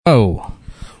Oh.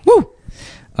 Woo!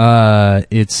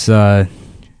 It's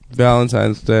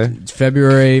Valentine's Day. It's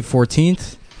February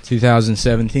 14th,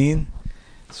 2017.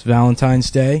 It's Valentine's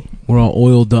Day. We're all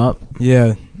oiled up.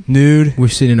 Yeah. Nude. We're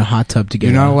sitting in a hot tub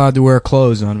together. You're not allowed to wear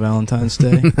clothes on Valentine's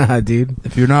Day. Nah, dude.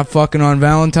 If you're not fucking on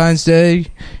Valentine's Day,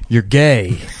 you're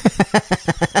gay.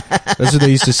 That's what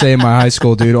they used to say in my high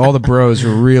school, dude. All the bros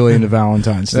were really into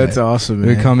Valentine's Day. That's awesome,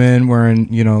 man. They come in wearing,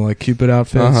 like Cupid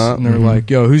outfits, and they're like,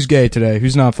 "Yo, who's gay today?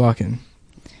 Who's not fucking?"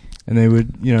 And they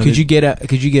would, Could you get out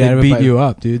of it? Beat you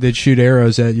up, dude. They'd shoot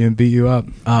arrows at you and beat you up.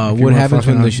 What happens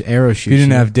when the arrow shoots? You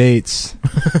didn't have dates.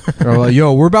 They're like,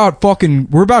 "Yo, we're about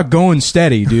going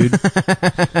steady, dude."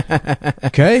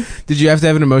 Okay. Did you have to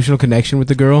have an emotional connection with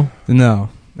the girl? No.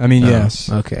 I mean,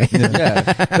 yes. Okay. Yeah.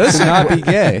 That's not be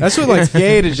gay. That's what, like, it's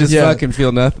gay to just fucking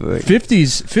feel nothing.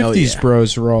 50s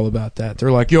bros are all about that.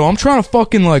 They're like, "Yo, I'm trying to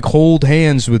fucking like hold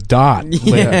hands with Dot."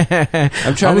 Yeah.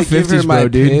 I'm trying to give her my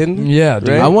pin. Yeah, dude.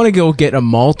 Right? I want to go get a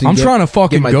malt. I'm trying to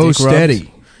fucking go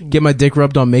steady. Get my dick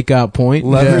rubbed on Makeout Point.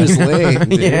 Lover's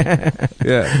lane.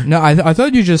 Yeah. No, I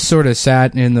thought you just sort of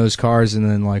sat in those cars and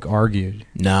then like argued.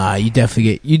 Nah, you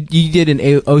definitely you did an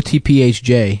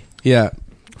OTPHJ. Yeah.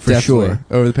 For definitely. Sure.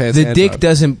 Over the pants. The dick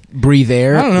doesn't breathe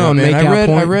air. I don't know, man. I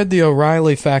Point. read the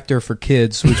O'Reilly Factor for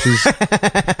Kids, which is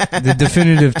the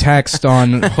definitive text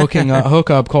on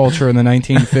hookup culture in the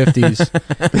 1950s.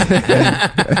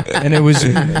 and it was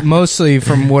mostly,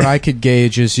 from what I could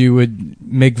gauge, is you would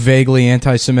make vaguely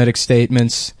anti-Semitic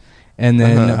statements and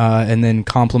then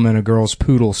compliment a girl's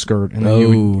poodle skirt, and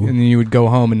then you would go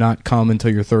home and not come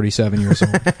until you're 37 years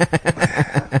old.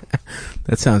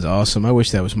 That sounds awesome. I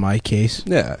wish that was my case.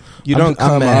 Yeah, I'm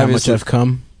mad how much I've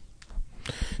come.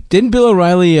 Didn't Bill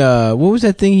O'Reilly? What was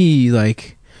that thing he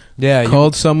like? Yeah,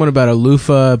 called someone about a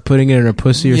loofah putting it in her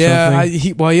pussy or something. He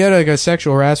had like a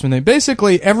sexual harassment thing.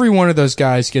 Basically, every one of those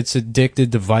guys gets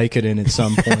addicted to Vicodin at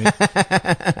some point.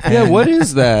 Yeah, what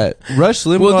is that? Rush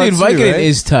Limbaugh. Well, dude, Vicodin right?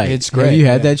 is tight. It's great. Have you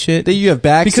had that shit? That you have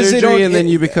back surgery and then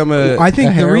you become a. I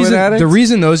think the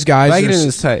reason those guys Vicodin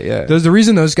is tight. Yeah, the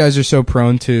reason those guys are so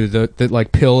prone to the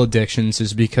like pill addictions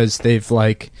is because they've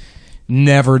like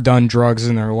never done drugs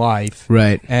in their life,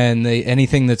 right? And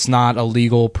anything that's not a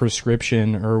legal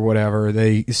prescription or whatever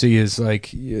they see as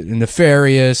like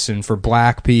nefarious and for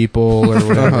black people or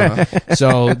whatever.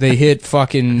 So they hit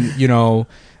fucking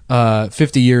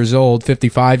 50 years old,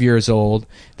 55 years old.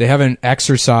 They haven't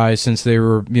exercised since they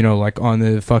were, like on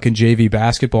the fucking JV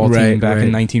basketball team back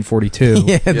in 1942.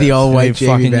 Yeah, the all-white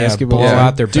JV basketball. Blow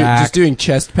out their back. Just doing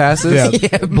chest passes.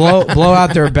 Yeah, blow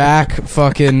out their back,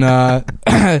 fucking,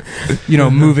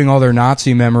 moving all their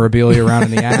Nazi memorabilia around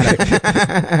in the attic.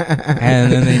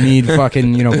 And then they need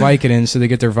fucking, Vicodin, so they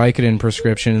get their Vicodin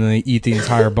prescription and then they eat the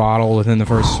entire bottle within the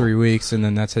first 3 weeks, and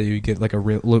then that's how you get like a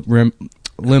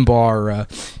Limbaugh or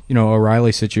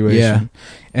O'Reilly situation. Yeah.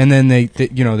 And then they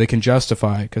can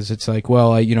justify it because it's like,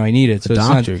 well, I need it. So the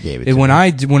doctor gave it to when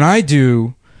me. when I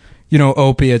do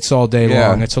opiates all day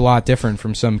long, it's a lot different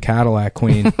from some Cadillac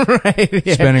queen right,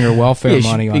 spending her welfare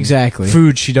money on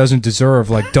food she doesn't deserve,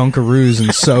 like Dunkaroos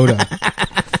and soda.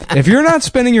 If you're not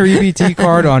spending your EBT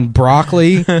card on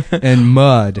broccoli and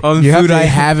mud, on food I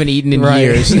haven't eaten in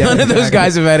years, none of those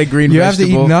guys have had a green vegetable. You have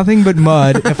to eat nothing but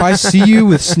mud. If I see you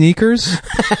with sneakers,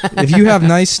 if you have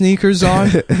nice sneakers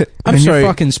on, you're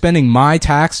fucking spending my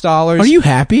tax dollars. Are you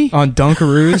happy on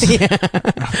Dunkaroos? Yeah.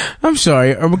 I'm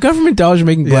sorry. Are government dollars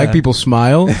making black people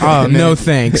smile? Oh, no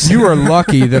thanks. You are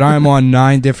lucky that I'm on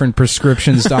 9 different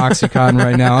prescriptions to Oxycontin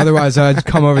right now. Otherwise, I'd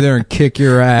come over there and kick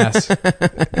your ass.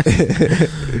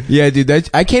 Yeah, dude,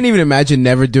 I can't even imagine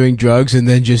never doing drugs and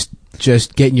then just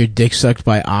getting your dick sucked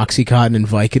by Oxycontin and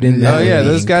Vicodin. Oh yeah,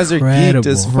 those guys are geeked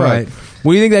as fuck. Right.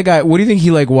 What do you think that guy? What do you think he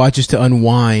like watches to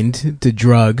unwind to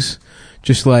drugs?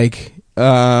 Just like,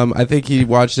 I think he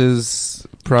watches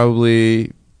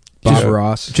probably Bob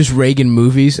Ross, just Reagan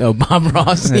movies. Oh, Bob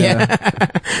Ross,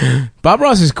 yeah. Bob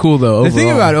Ross is cool though. The overall.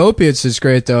 thing about opiates is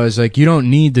great though is like you don't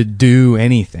need to do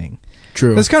anything.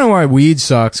 True. That's kind of why weed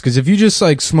sucks, because if you just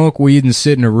like smoke weed and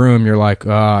sit in a room, you're like, oh,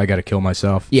 I gotta kill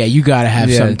myself. Yeah, you gotta have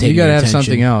something. You gotta have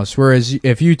something else. Whereas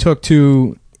if you took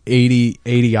 80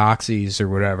 oxys or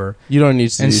whatever, you don't need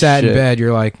to and do sat shit. in bed,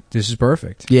 you're like, this is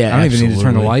perfect. Yeah, I don't even need to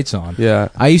turn the lights on. Yeah,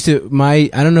 I used to I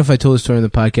don't know if I told this story in the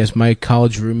podcast. My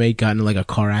college roommate got into like a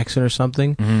car accident or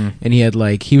something, and he had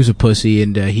like he was a pussy,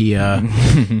 and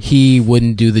he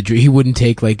wouldn't do he wouldn't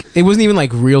take like it wasn't even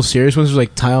like real serious ones. It was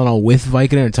like Tylenol with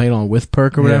Vicodin or Tylenol with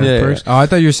perk or whatever. Yeah. Oh, I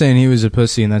thought you were saying he was a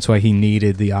pussy and that's why he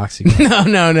needed the oxygen.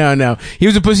 No. He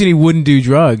was a pussy and he wouldn't do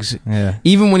drugs. Yeah,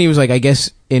 even when he was like I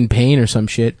guess in pain or some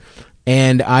shit.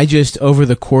 And I just, over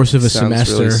the course of a Sounds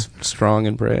semester... really strong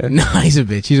and brave. No, he's a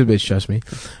bitch, trust me.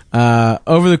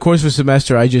 Over the course of a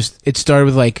semester, it started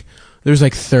with like, there was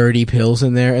like 30 pills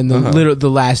in there, and the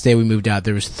last day we moved out,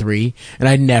 there was 3, and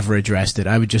I never addressed it.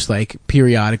 I would just like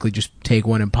periodically just take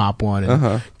one and pop one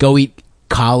and go eat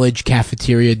college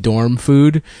cafeteria dorm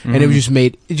food, and it was just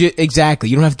made exactly.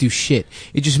 You don't have to do shit.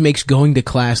 It just makes going to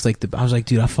class like I was like,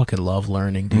 dude, I fucking love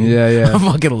learning, dude. Yeah. I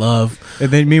fucking love.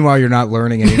 And then meanwhile, you're not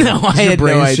learning anything. No, I Your had no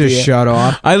brain's idea. just shut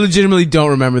off. I legitimately don't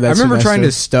remember that. I remember semester. trying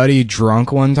to study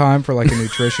drunk one time for like a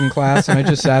nutrition class, and I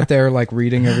just sat there like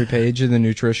reading every page of the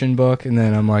nutrition book, and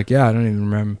then I'm like, yeah, I don't even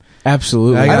remember.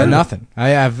 Absolutely, I got nothing.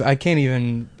 I can't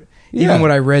even. Even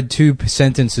what I read 2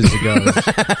 sentences ago.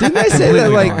 Didn't I say that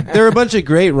like there were a bunch of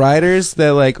great writers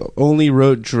that like only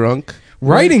wrote drunk?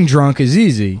 Writing drunk is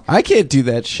easy. I can't do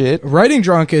that shit. Writing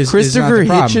drunk is Christopher is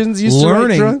not the Hitchens used to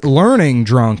write drunk. Learning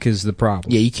drunk is the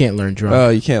problem. Yeah, you can't learn drunk. Oh,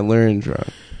 you can't learn drunk.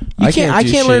 I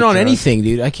can't learn on drunk. anything,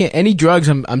 dude. I can't any drugs.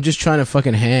 I'm just trying to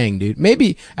fucking hang, dude.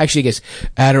 Maybe actually, I guess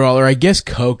Adderall or I guess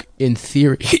Coke. In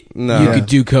theory, No. you could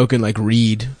do Coke and like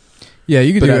read. Yeah,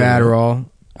 you could But do I don't Adderall.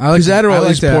 I like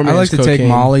to take cocaine.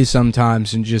 Molly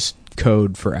sometimes and just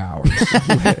code for hours. You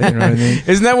know what I mean?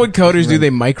 Isn't that what coders do?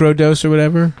 They microdose or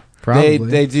whatever. Probably.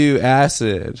 They do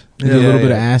acid. Yeah, a little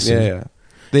bit of acid. Yeah.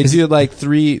 They do it like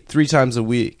three times a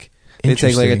week. They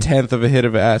take like a tenth of a hit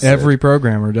of acid. Every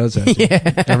programmer does that. Yeah.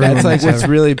 That's like what's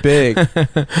really big,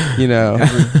 you know.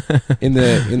 in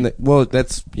the well,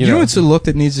 that's you know what's a look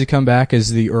that needs to come back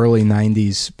is the early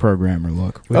 '90s programmer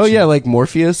look. Oh yeah, like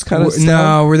Morpheus kind of stuff.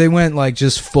 No, where they went like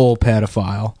just full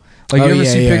pedophile. Like you ever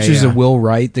see pictures of Will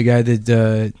Wright, the guy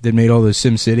that made all those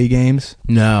SimCity games?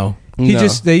 No.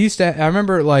 They used to. I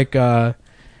remember like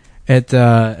at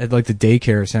like the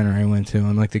daycare center I went to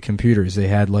on like the computers, they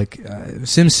had like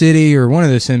SimCity or one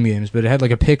of the Sim games, but it had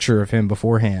like a picture of him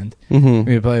beforehand. Mm-hmm.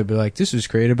 We'd play, be like, this was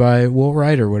created by Will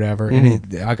Wright or whatever,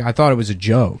 and I thought it was a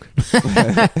joke.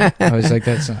 I was like,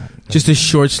 that's not just a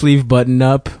short sleeve button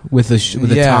up with a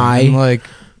tie, and like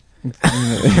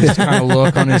this kind of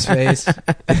look on his face.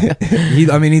 He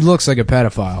looks like a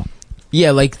pedophile.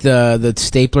 Yeah, like the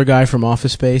stapler guy from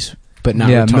Office Space. But not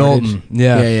retarded. Milton.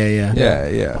 Yeah.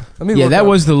 Yeah. That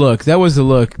was the look.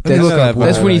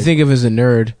 That's when you think of as a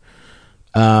nerd.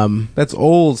 That's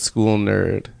old school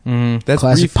nerd. That's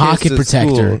classic pocket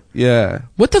protector. School. Yeah.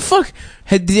 What the fuck?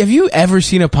 Have you ever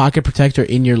seen a pocket protector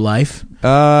in your life?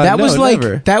 That was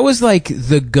like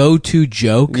the go-to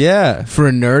joke. Yeah. For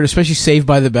a nerd, especially Saved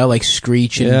by the Bell, like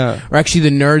Screech, or actually the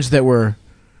nerds that were.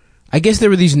 I guess there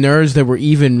were these nerds that were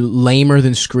even lamer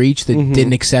than Screech that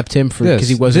didn't accept him because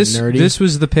he wasn't nerdy. This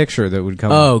was the picture that would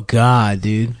come. Oh God,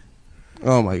 dude!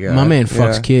 Oh my God, my man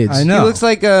fucks kids. I know. He looks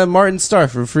like Martin Starr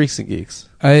from Freaks and Geeks.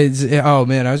 Oh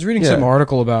man, I was reading some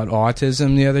article about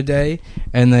autism the other day,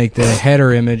 and like the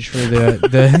header image for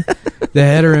the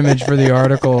header image for the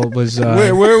article was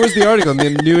where was the article? In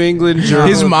the New England Journal.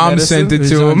 His mom sent it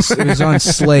to him. It was on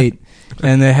Slate.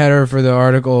 And the header for the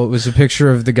article was a picture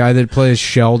of the guy that plays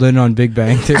Sheldon on Big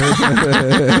Bang Theory.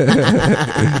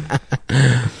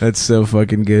 That's so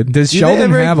fucking good. Does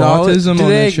Sheldon have autism on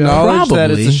the show? Acknowledge Probably.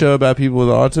 that it's a show about people with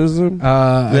autism?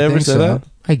 Did they ever say that?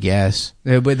 I guess.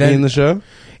 But then, in the show?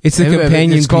 It's the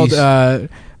companion It's called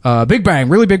Big Bang,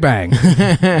 really Big Bang.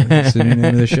 That's the name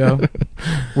of the show.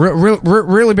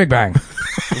 Really Big Bang.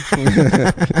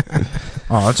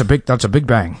 Oh, that's a big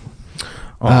bang.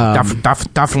 Oh,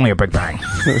 definitely a big bang.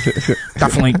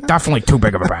 definitely too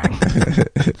big of a bang.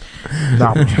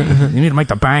 You need to make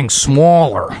the bang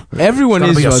smaller. Everyone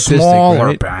is be a autistic, smaller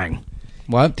right? bang.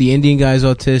 What? The Indian guy's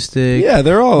autistic. Yeah,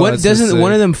 they're all What autistic. doesn't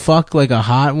one of them fuck like a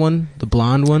hot one, the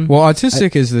blonde one? Well,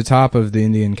 autistic is the top of the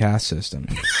Indian caste system.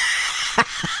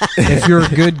 If you're a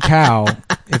good cow,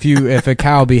 if a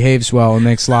cow behaves well and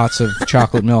makes lots of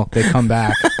chocolate milk, they come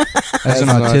back as an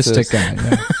autistic guy.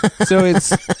 Yeah. So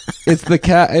it's the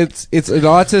cat. It's an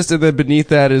autist, and then beneath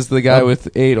that is the guy with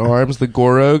 8 arms, the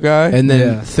Goro guy, And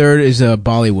then third is a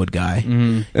Bollywood guy.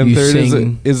 Mm-hmm. and you third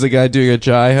sing- is the guy doing a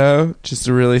jaiho, just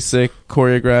a really sick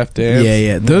choreographed dance.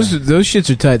 Yeah. Those shits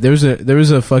are tight. There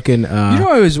was a fucking. You know,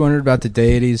 I always wondered about the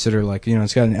deities that are like, you know,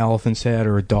 it's got an elephant's head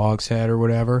or a dog's head or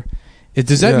whatever.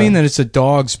 Does that mean that it's a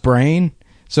dog's brain?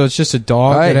 So it's just a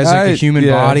dog that has like a human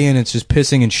body and it's just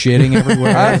pissing and shitting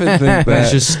everywhere. I often think And that.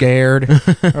 it's just scared.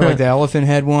 Or like the elephant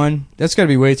head one. That's got to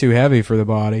be way too heavy for the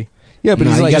body. Yeah, but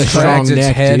No, he's you like gotta Drags its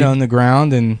neck, head dude. on the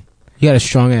ground and You got a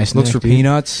strong ass. looks neck, for dude.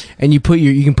 peanuts. And you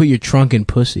can put your trunk in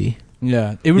pussy.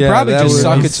 Yeah, it would Yeah, probably that just would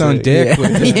suck be its own sick. dick. Yeah.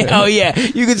 With Yeah, oh yeah,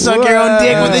 you could suck your own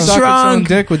dick with the suck its own trunk,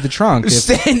 dick with the trunk. If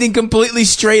standing completely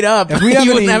straight up. If we have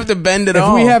you any- wouldn't have to bend at if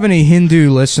all. we have any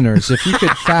Hindu listeners, if you could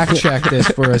fact check this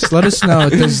for us, let us know.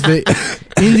 Does the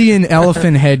Indian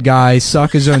elephant head guy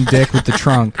suck his own dick with the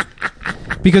trunk?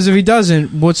 Because if he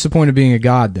doesn't, what's the point of being a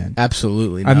god then?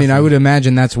 Absolutely. I mean, I nothing. would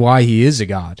imagine that's why he is a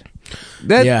god.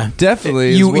 That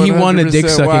definitely. He won a 100% dick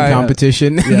sucking why.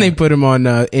 competition, Yeah. and they put him on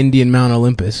Indian Mount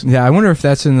Olympus. Yeah, I wonder if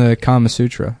that's in the Kama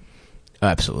Sutra.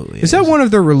 Absolutely. Is that one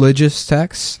of their religious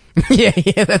texts? yeah,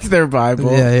 that's their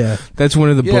Bible. Yeah. That's one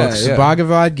of the Yeah, books. yeah.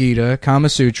 Bhagavad Gita, Kama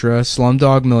Sutra,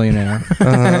 Slumdog Millionaire.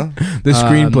 Uh-huh. The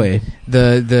screenplay.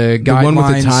 The guidelines, one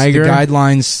with the tiger? the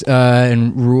guidelines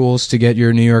and rules to get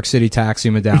your New York City taxi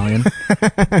medallion.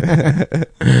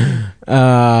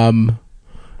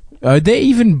 Are they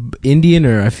even Indian,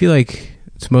 or I feel like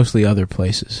it's mostly other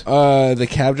places? The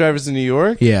cab drivers in New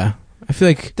York. Yeah, I feel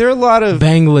like There are a lot of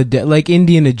Bangladesh, like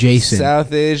Indian adjacent.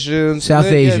 South Asians. South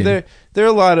Asian. There are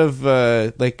a lot of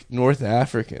like North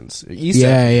Africans, East Yeah,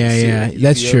 Africans, yeah. too,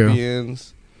 That's true.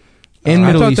 Ethiopians, And I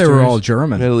Middle thought they were Easterners. all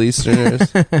German. Middle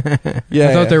Easterners. Yeah,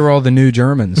 I thought they were all the new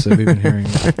Germans that we've been hearing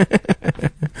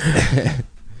about.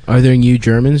 Are there new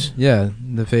Germans? Yeah,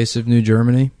 the face of New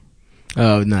Germany.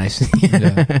 Oh, nice.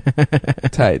 Yeah.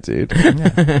 tight, dude.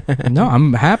 No,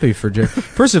 I'm happy for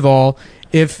First of all,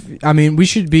 we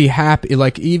should be happy.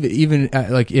 Like even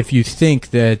like if you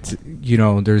think that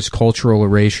there's cultural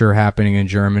erasure happening in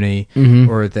Germany,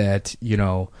 or that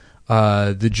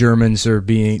the Germans are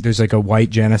there's like a white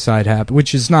genocide happen,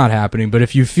 which is not happening. But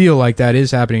if you feel like that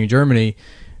is happening in Germany,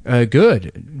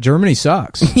 good. Germany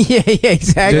sucks. yeah,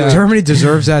 exactly. Germany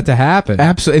deserves that to happen.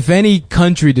 Absolutely. If any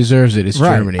country deserves it, it's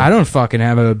Right. Germany. I don't fucking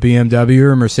have a BMW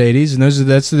or a Mercedes, and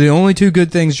that's the only two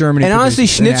good things Germany. And honestly,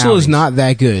 produces, and schnitzel is Audis. not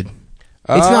that good.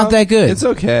 It's not that good. It's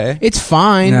okay. It's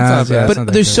fine, No, it's not bad. It's but not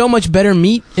that there's good. so much better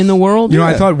meat in the world.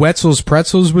 I thought Wetzel's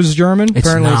Pretzels was German. It's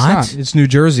Apparently not. it's not. It's New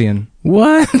Jerseyan.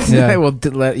 What? Yeah. Well,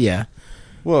 yeah.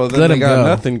 Well, then Let they 'em got go.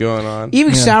 nothing going on.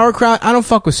 Even Yeah. sauerkraut. I don't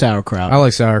fuck with sauerkraut. I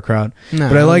like sauerkraut, No,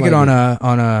 but I don't like it like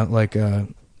on a like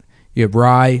you have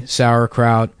rye,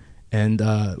 sauerkraut, and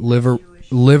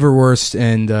liverwurst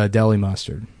and deli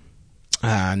mustard.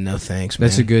 No thanks, man.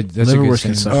 That's a good. That's a good Liverwurst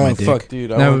can sandwich. suck Oh my dick. fuck,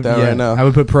 dude! I want that right now. I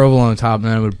would put provolone on top, and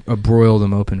then I would broil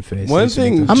them open face. One That's what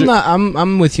thing- it does.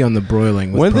 I'm with you on the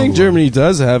broiling. With One thing provolone. Germany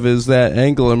does have is that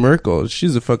Angela Merkel.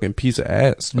 She's a fucking piece of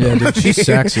ass. Yeah, dude, she's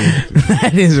sexy.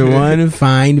 That is one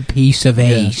fine piece of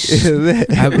ace.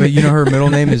 Her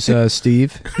middle name is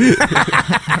Steve.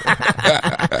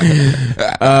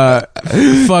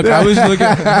 Fuck, I was looking.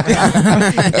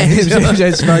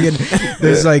 Just fucking,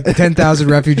 there's like 10,000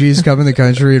 refugees come in the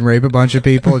country and rape a bunch of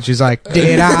people, and she's like,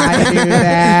 "Did I do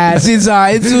that? Did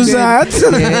I do that?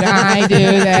 Did I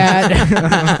do that?"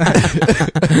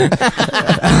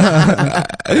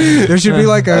 There should be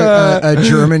like a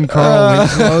German Carl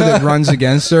Winslow that runs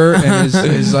against her, and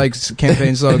his like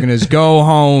campaign slogan is "Go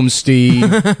home, Steve."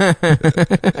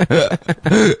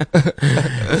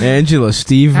 Angela,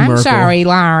 Steve Merkel. I'm sorry,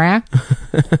 Laura.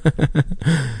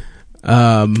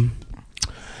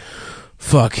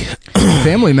 Fuck.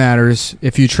 Family Matters,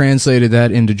 if you translated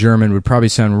that into German, would probably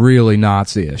sound really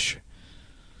Nazi-ish.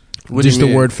 What do Just you the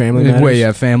mean? word family matters? Wait,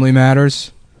 yeah, Family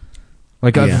Matters.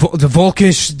 Like Yeah. the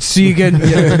Volkisch Siegen,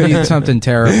 it would be something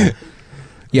terrible.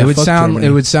 Yeah, it would fuck sound. Germany.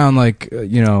 It would sound like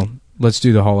let's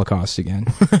do the Holocaust again.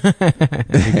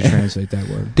 If you could translate that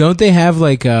word. Don't they have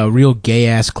like real gay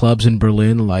ass clubs in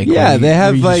Berlin? Like Yeah, they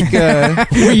have like.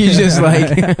 where you just like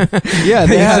Yeah,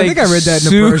 they I have. think I read that in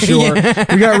a brochure.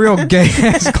 Yeah. We got real gay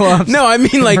ass clubs. No, I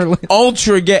mean like Berlin.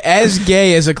 ultra gay, as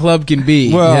gay as a club can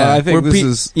be. Well, Yeah. I think Where this pe-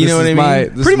 is. you know this what I is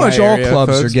mean? this Pretty is my much all area,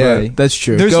 clubs folks, are gay. That's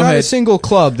true. There's Go not ahead. a single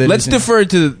club that Let's isn't- defer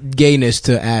to gayness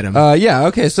to Adam. Yeah.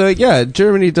 Okay. So yeah,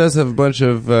 Germany does have a bunch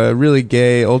of really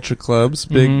gay ultra clubs,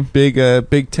 big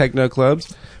techno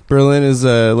clubs. Berlin is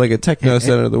like a techno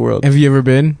center of the world. Have you ever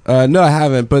been? No, I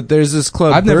haven't. But there's this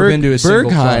club. I've never been to a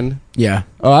single Berghain. Yeah,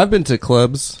 Oh, I've been to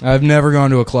clubs. I've never gone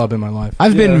to a club in my life.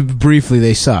 I've been briefly.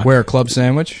 They suck. Where Club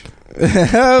Sandwich?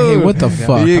 Hey, what the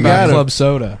fuck? You How about got it. Club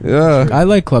Soda? Yeah. I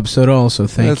like club soda also.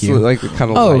 Thank That's you. like the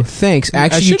kind of. Oh, life. thanks. I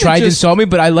Actually, you should've tried to just- insult me,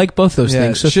 but I like both those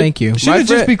things, so thank you. Should it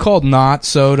just be called Not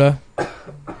Soda?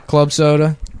 Club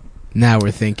Soda? Now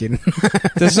we're thinking.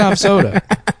 That's not soda.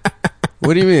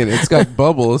 What do you mean? It's got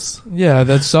bubbles. Yeah,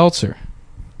 that's seltzer.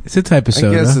 It's a type of I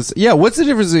soda. guess it's. Yeah. What's the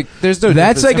difference? There's no.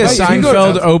 That's like a difference. If you go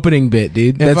Seinfeld to- opening bit,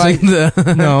 dude. If That's I- like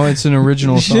the. No, it's an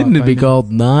original thought. Shouldn't it be I know.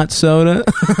 called not soda?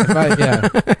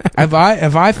 If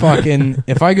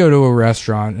I go to a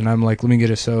restaurant and I'm like, let me get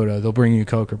a soda, they'll bring you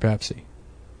Coke or Pepsi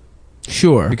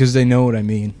Sure. because they know what I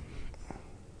mean.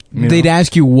 They'd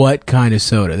ask you what kind of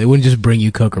soda. They wouldn't just bring you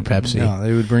Coke or Pepsi. No,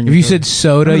 they would bring. If you said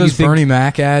soda, you think Bernie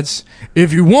Mac ads.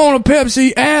 If you want a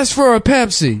Pepsi, ask for a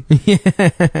Pepsi.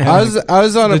 I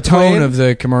was on a plane. The tone of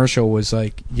the commercial was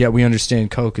like, "Yeah, we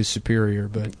understand Coke is superior,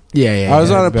 but yeah." I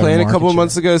was on a better plane a market couple share.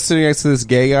 months ago, sitting next to this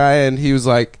gay guy, and he was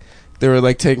like, they were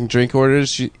like taking drink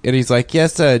orders, and he's like,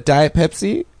 "Yes, Diet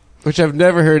Pepsi," which I've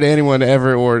never heard anyone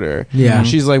ever order. Yeah. And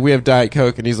she's like, "We have Diet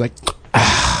Coke," and he's like,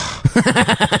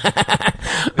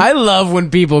 I love when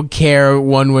people care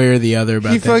one way or the other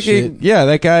about that shit. Yeah,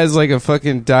 that guy is like a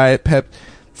fucking Diet Pep.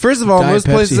 First of all, Diet most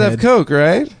places Pepsi have head. Coke,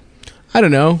 right? I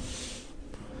don't know.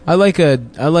 I like a He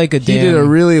damn. did a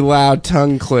really loud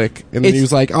tongue click, and then he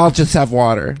was like, "I'll just have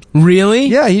water." Really?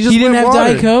 Yeah, he just didn't went have water.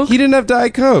 Diet Coke. He didn't have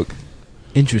Diet Coke.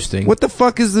 Interesting. What the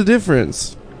fuck is the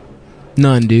difference?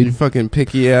 None, You dude. fucking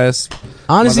picky ass.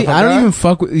 Honestly, I don't motherfucker. even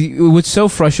fuck with. What's so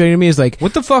frustrating to me is like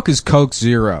what the fuck is Coke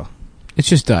Zero? it's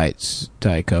just Diet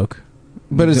Coke.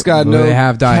 But it's got Well, no they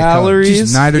have Diet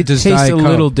calories Coke. Neither It does tastes Diet a Coke.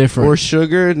 little different. or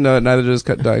sugar. No, neither does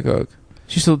Diet Coke.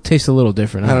 Tastes a little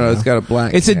different. I don't know. It's got a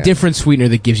black. It's a can. different sweetener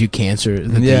that gives you cancer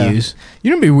that Yeah. they use.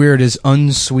 You know what'd be weird is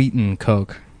unsweetened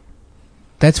Coke.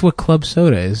 That's what Club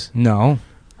Soda is. No,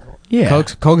 Yeah.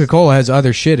 Coca-Cola has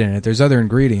other shit in it. There's other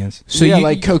ingredients. So yeah,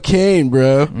 like cocaine,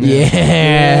 bro. Yeah,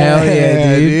 hell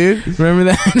yeah, dude.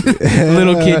 Remember that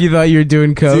little kid? You thought you were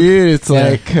doing coke, Dude, it's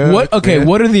like Coke, what? Okay, man.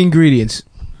 what are the ingredients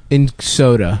in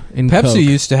soda? In Pepsi Coke?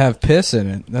 used to have piss in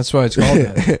it. That's why it's called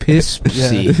that.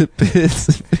 Pepsi.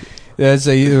 Piss.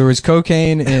 There was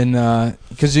cocaine in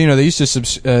because they used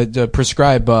to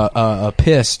prescribe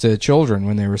piss to children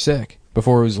when they were sick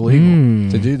before it was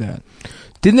legal to do that.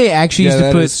 Didn't they actually Yeah, used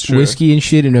that to is put true. whiskey and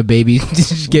shit in a baby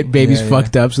to get babies Yeah,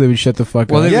 fucked up so they would shut the fuck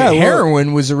Well, up?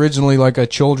 heroin was originally like a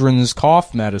children's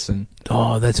cough medicine.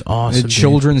 Oh, that's awesome. dude.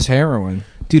 Children's heroin.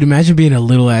 Dude, imagine being a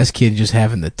little ass kid just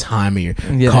having the time of your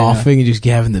Yeah, coughing and just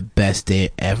having the best day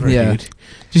ever, Yeah. dude.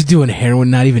 Just doing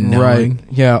heroin, not even knowing. Right.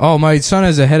 Yeah. Oh, my son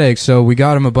has a headache, so we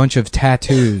got him a bunch of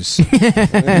tattoos.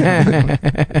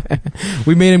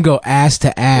 We made him go ass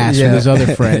to ass Yeah. with his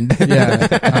other friend.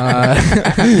 Yeah.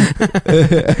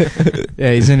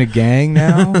 Yeah, he's in a gang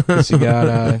now. 'Cause he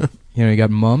got, he got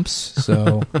mumps,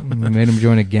 so we made him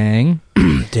join a gang.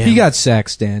 Damn. He got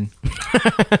sexed in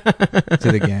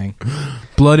to the gang.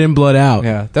 blood in, blood out.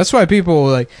 Yeah, that's why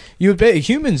people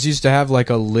humans used to have like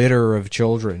a litter of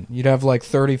children. You'd have like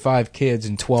 35 kids,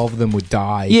 and 12 of them would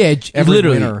die. Yeah, every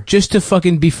literally, winter. just to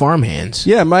fucking be farmhands.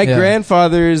 Yeah, my Yeah.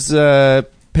 grandfather's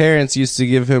parents used to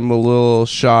give him a little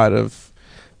shot of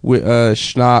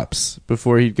schnapps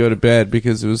before he'd go to bed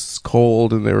because it was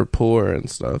cold and they were poor and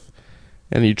stuff.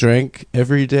 And he drank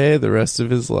every day the rest of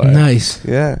his life. Nice.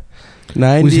 Yeah.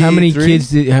 How many 93?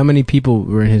 kids? How many people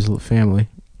were in his family?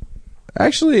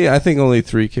 Actually, I think only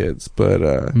 3 kids, but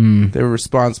they were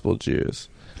responsible Jews.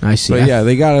 I see. But yeah,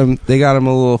 they got him a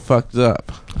little fucked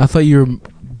up. I thought you were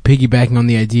piggybacking on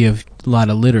the idea of a lot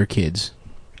of litter kids.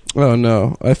 Oh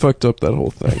no, I fucked up that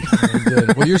whole thing.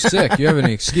 Well, you're sick. You have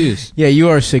any excuse? Yeah, you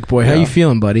are a sick boy. How Yeah. you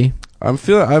feeling, buddy? I'm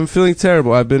feeling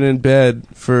terrible. I've been in bed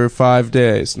for 5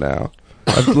 days now.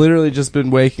 I've literally just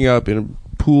been waking up in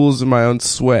pools of my own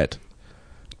sweat,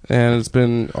 and it's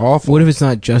been awful. What if it's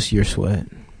not just your sweat?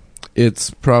 It's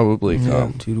probably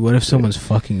come. Dude, what if someone's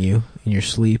fucking you in your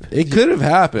sleep? It could have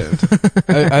happened.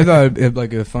 I thought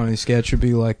like a funny sketch would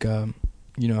be like,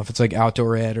 if it's like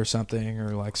outdoor ed or something, or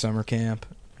like summer camp,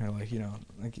 or like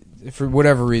if for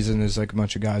whatever reason there's like a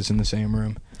bunch of guys in the same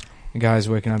room. The guy's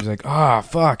waking up, he's like,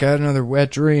 fuck, I had another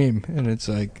wet dream, and it's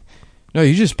like, no,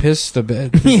 you just pissed the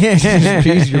bed. You just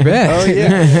peed your bed. Oh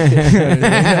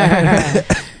yeah.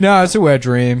 No, it's a wet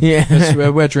dream. Yeah. It's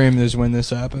a wet dream is when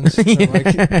this happens. So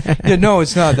like, no,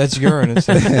 it's not. That's urine. No,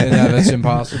 that's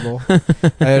impossible.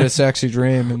 I had a sexy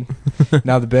dream, and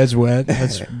now the bed's wet.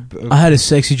 I had a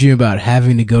sexy dream about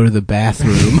having to go to the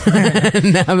bathroom.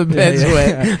 Now the bed's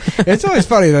wet. Yeah. It's always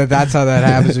funny that that's how that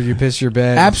happens when you piss your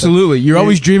bed. Absolutely. You're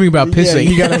always dreaming about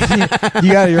pissing.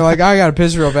 Yeah, you're like, I gotta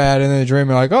piss real bad, and then you dream,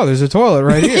 you're like, oh, there's a toilet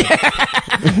right here.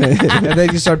 And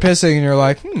then you start pissing, and you're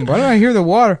like, why don't I hear the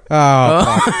water?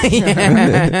 Oh,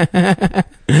 That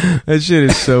shit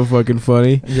is so fucking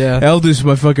funny. yeah. Eldest,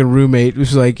 my fucking roommate,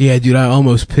 was like, yeah, dude, I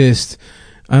almost pissed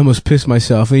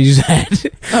myself, and he just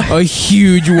had a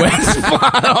huge wet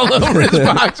spot all over his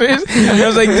boxers. And I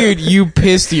was like, dude, you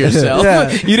pissed yourself. Yeah.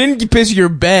 You didn't piss your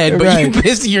bed, but Right. you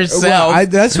pissed yourself. Well,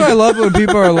 that's why I love when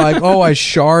people are like, oh, I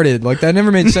sharded. Like, that never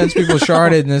made sense. People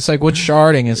sharded, and it's like, what's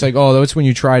sharding? It's like, oh, that's when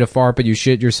you try to fart, but you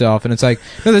shit yourself. And it's like,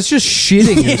 no, that's just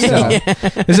shitting yourself.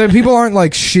 It's like, people aren't,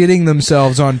 like, shitting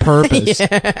themselves on purpose.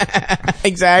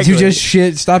 Exactly. You just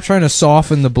shit. Stop trying to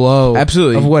soften the blow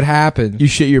Absolutely. of what happened. You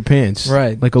shit your pants.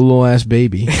 Right. like a little ass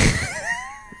baby.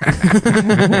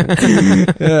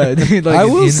 Yeah, dude, like I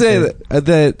an will say infant.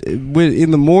 that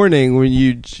in the morning when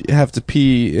you have to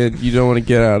pee and you don't want to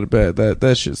get out of bed,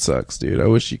 that shit sucks, dude. I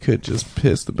wish you could just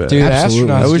piss the bed. Dude, Absolutely.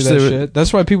 astronauts I wish do that they would- shit.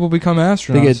 That's why people become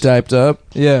astronauts. They get diped up.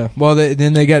 Yeah. Well,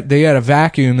 then they got a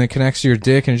vacuum that connects to your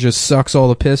dick and it just sucks all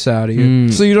the piss out of you.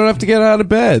 Mm. So you don't have to get out of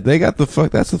bed. They got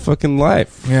that's the fucking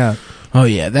life. Yeah. Oh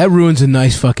yeah, that ruins a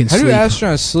nice fucking How sleep. do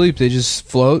astronauts sleep? They just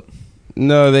float.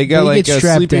 No, they got They like get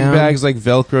strapped sleeping down. bags like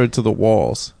Velcroed to the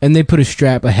walls. And they put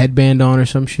a headband on or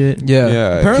some shit. Yeah.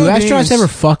 Yeah. Apparently Do being astronauts in ever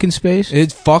fuck in space? It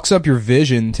fucks up your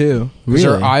vision too. Because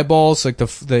Really? our eyeballs, like the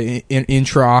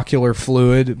intraocular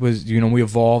fluid, was we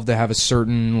evolved to have a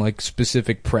certain like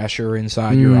specific pressure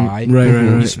inside your eye. Right.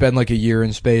 You spend like a year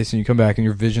in space and you come back and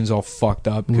your vision's all fucked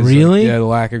up. 'Cause, Really? the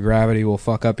lack of gravity will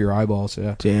fuck up your eyeballs.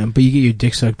 Yeah. Damn, but you get your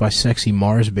dick sucked by sexy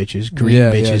Mars bitches, green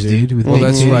Yeah, bitches, yeah, dude. With Well, big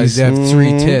that's why titties. they have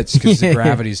 3 tits because the Yeah.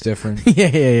 gravity's different. yeah.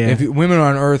 If women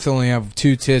on Earth only have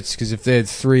 2 tits, because if they had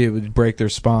 3, it would break their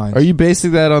spines. Are you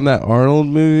basing that on that Arnold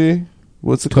movie?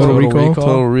 What's it Total called? Recall?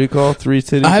 Total Recall. 3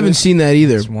 titties. I haven't seen that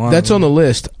either. That's one. That's on the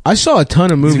list. I saw a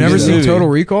ton of movies. You've never though. seen movie. Total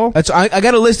Recall? I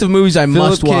got a list of movies I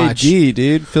must Philip watch. K.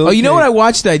 dude. Oh, you know what I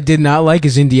watched that I did not like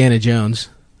is Indiana Jones,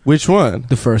 Which one?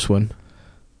 the first one.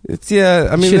 It's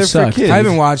I mean Shit they're sucked. for kids. I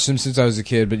haven't watched them since I was a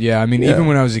kid, but yeah, I mean, Yeah. even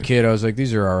when I was a kid, I was like,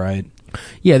 these are all right.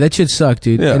 Yeah, that shit sucked,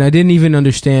 dude. Yeah. And I didn't even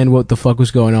understand what the fuck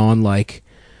was going on. Like,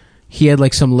 he had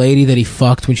like some lady that he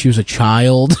fucked when she was a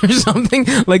child or something.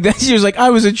 Like that. She was like, I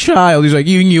was a child. He's like,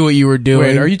 you knew what you were doing.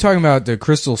 Wait, are you talking about the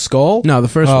Crystal Skull? No, the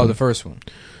first Oh, one. the first one.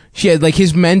 She had like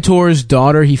his mentor's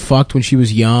daughter he fucked when she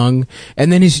was young,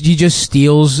 and then he just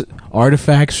steals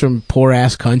artifacts from poor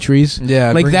ass countries.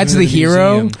 Yeah, like brings that's them the to the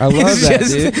hero. museum. I love It's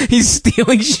that, dude. He's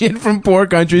stealing shit from poor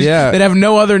countries Yeah. that have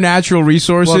no other natural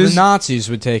resources. Well, the Nazis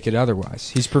would take it otherwise.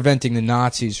 He's preventing the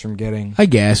Nazis from getting... I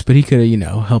guess, but he could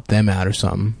have helped them out or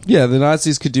something. Yeah, the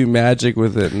Nazis could do magic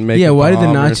with it and make. Yeah, a why did the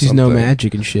bomb or Nazis know something.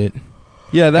 magic and shit?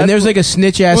 Yeah, And there's like a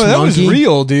snitch ass Well, that was monkey.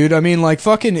 real, dude. I mean, like,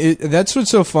 fucking... that's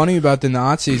what's so funny about the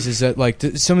Nazis is that, like,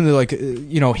 some of the, like,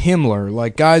 Himmler,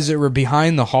 like, guys that were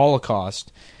behind the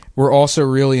Holocaust were also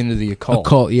really into the occult.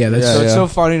 Occult, yeah, that's So it's yeah. so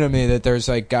funny to me that there's,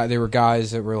 like, there were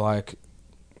guys that were like,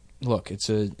 look, it's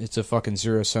a fucking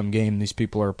zero-sum game. These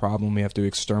people are a problem. We have to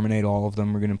exterminate all of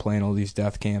them. We're going to plan all these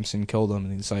death camps and kill them.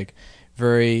 And it's, like,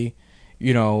 very...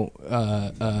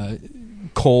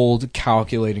 cold,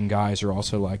 calculating guys are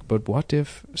also like, but what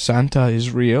if Santa is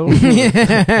real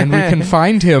and we can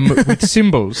find him with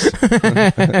symbols?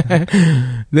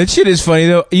 That shit is funny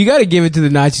though. You got to give it to the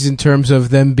Nazis in terms of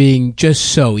them being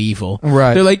just so evil.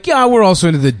 Right. They're like, yeah, we're also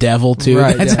into the devil too.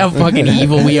 Right, That's yeah. how fucking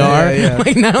evil we are. Yeah.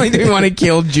 Like, not only do we want to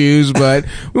kill Jews, but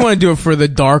we want to do it for the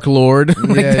Dark Lord.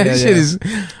 Like Yeah, that yeah, shit yeah. is.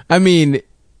 I mean,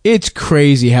 it's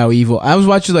crazy how evil. I was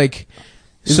watching like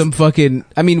some fucking.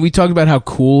 I mean, we talked about how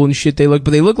cool and shit they look,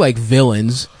 but they look like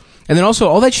villains. And then also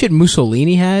all that shit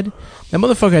Mussolini had. That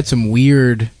motherfucker had some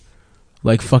weird,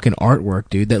 like fucking artwork,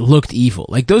 dude, that looked evil.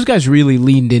 Like those guys really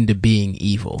leaned into being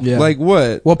evil. Yeah. like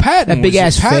what? Well, Patton, That big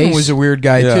ass Patton face. was a weird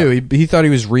guy Yeah. too. He thought he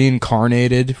was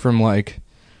reincarnated from like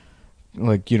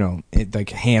like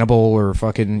Hannibal or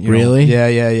fucking Really?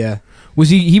 Yeah. Was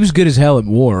he was good as hell at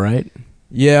war, right?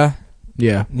 Yeah.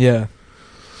 Yeah.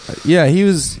 Yeah, he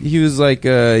was like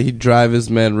he'd drive his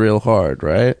men real hard,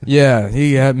 right? Yeah,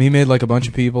 he made like a bunch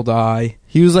of people die.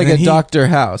 He was like And a he- Dr.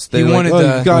 House. They he like, wanted oh,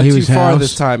 the- you got he too was far House.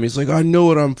 this time. He's like, I know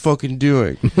what I'm fucking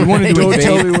doing. He wanted to Don't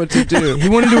tell invade. me what to do. He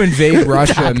wanted to invade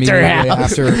Russia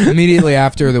immediately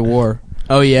after the war.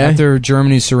 Oh yeah. After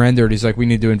Germany surrendered, he's like, we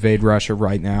need to invade Russia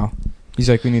right now. He's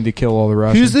like, we need to kill all the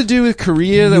Russians. Who's the dude with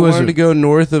Korea that He was wanted a- to go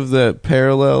north of the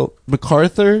parallel?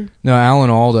 MacArthur? No, Alan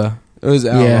Alda. It was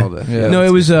Al Yeah. Alda. Yeah. No, it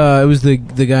was the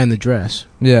guy in the dress.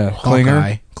 Yeah,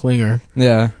 Klinger. Klinger.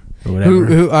 Yeah, Or whatever.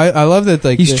 who I love that.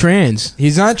 Like He's trans.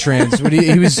 He's not trans, but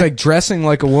he was like dressing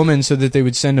like a woman so that they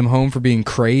would send him home for being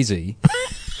crazy.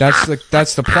 That's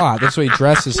the plot. That's why he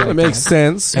dresses like That makes that.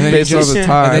 sense And then, based he just, on the and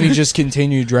time. then he just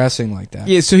continued dressing like that.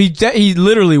 Yeah, so he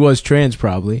literally was trans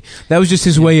probably. That was just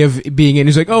his way of being in.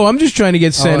 He's like, "Oh, I'm just trying to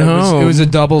get sent home." It was a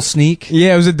double sneak.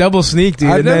 Yeah, it was a double sneak, dude.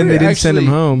 I've And then never they didn't send him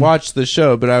actually home. watched the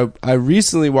show, but I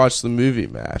recently watched the movie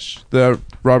MASH, the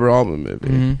Robert Altman movie.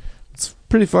 Mhm. It's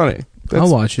pretty funny. I'll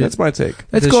watch it. That's my take.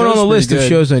 That's The going on show's the list pretty of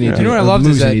good. shows I need Yeah. to. Do you know what I or loved is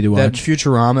movies I that, need to that watch.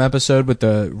 Futurama episode with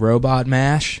the robot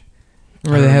MASH?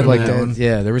 Where I they had remember like that the, one.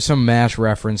 yeah, there was some MASH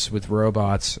reference with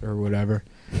robots or whatever.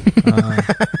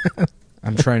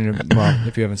 I'm trying to. Well,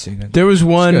 if you haven't seen it, There was It's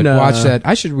one. good. Watch that.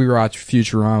 I should rewatch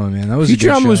Futurama, man. That was a good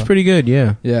Futurama show. was pretty good.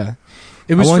 Yeah. Yeah,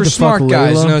 it was wanted for to fuck smart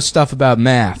guys. Layla. Know stuff about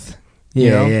math. You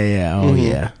know? Yeah. Oh Mhm.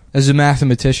 yeah. as a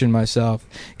mathematician myself.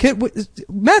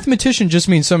 Mathematician just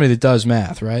means somebody that does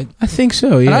math, right? I think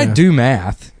so, yeah. And I do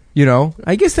math, you know.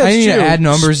 I guess that's I need true. to add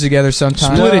numbers together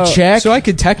sometimes. Split a check. So I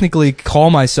could technically call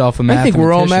myself a I mathematician. think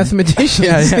we're all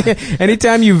mathematicians.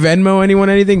 Anytime you Venmo anyone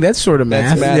anything, that's sort of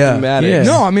math. That's mathematics.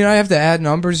 Yeah. No, I mean, I have to add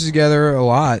numbers together a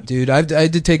lot, dude. I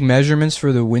had to take measurements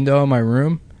for the window in my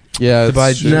room. Yeah, To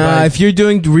buy- Nah, if you're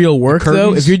doing real work, though,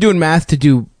 curtains? if you're doing math to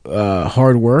do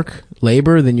hard work,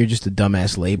 labor, then you're just a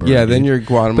dumbass laborer. yeah, dude. then you're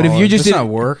Guatemala. But if you're just It's in- not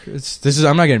work.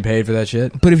 I'm not getting paid for that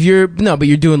shit. But you're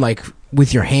doing like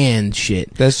with your hand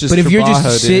shit. That's just But if you're trabajo,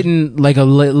 just dude. sitting like a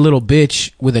little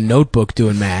bitch with a notebook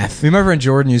doing math, Me and my friend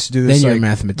Jordan used to do this. Then you're a like,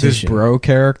 mathematician. This bro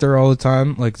character all the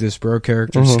time, like this bro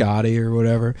character Mhm. Scotty or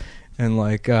whatever, and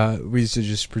like we used to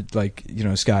just like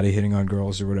Scotty hitting on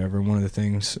girls or whatever. And one of the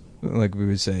things like we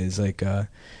would say is like,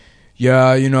 yeah,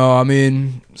 I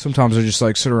mean, sometimes I just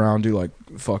like sit around and do like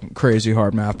fucking crazy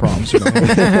hard math problems. Like,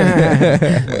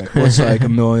 what's like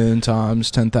 1,000,000 times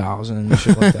 10,000 and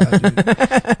shit like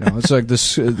that. Dude. It's like the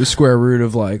square root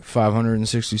of like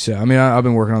 567. I mean, I've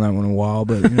been working on that one a while,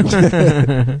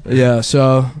 but yeah.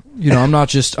 So I'm not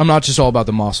just all about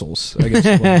the muscles. I guess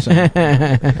is what I'm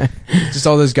saying. Just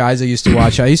all those guys I used to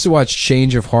watch. I used to watch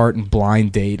Change of Heart and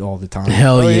Blind Date all the time.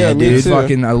 hell Oh, yeah, yeah, me dude. too.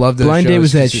 I loved those Blind Date shows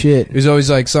was that 'cause shit. It was always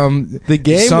like The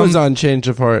game was on Change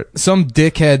of Heart. some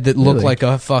dickhead that looked Really? like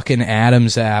a fucking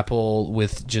Adam's apple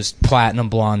with just platinum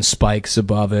blonde spikes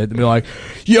above it. And be like,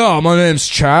 yeah, my name's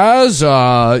Chaz.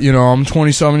 I'm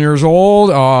 27 years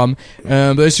old.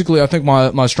 And basically, I think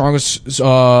my strongest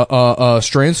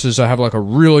strengths is I have like a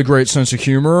really great sense of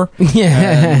humor.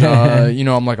 Yeah. And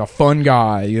I'm like a fun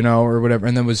guy, or whatever.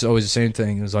 And then it was always the same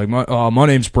thing. It was like my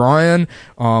name's Brian.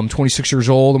 I'm 26 years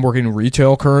old. I'm working in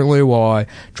retail currently while I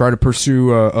try to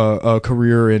pursue a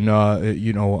career in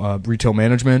retail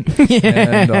management.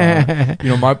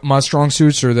 And my strong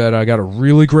suits are that I got a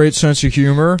really great sense of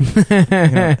humor.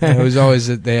 And it was always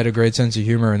that they had a great sense of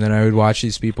humor, and then I would watch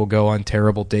these people go on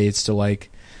terrible dates to like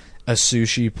a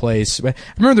sushi place. I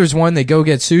remember there's one, they go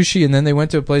get sushi and then they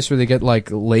went to a place where they get like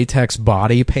latex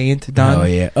body paint done. Oh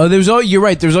yeah. Oh, you're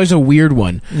right. There's always a weird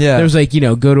one. Yeah. There's like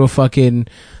go to a fucking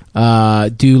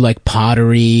do like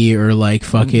pottery or like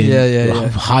fucking Yeah.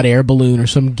 hot air balloon or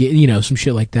some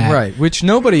shit like that. Right, which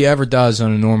nobody ever does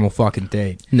on a normal fucking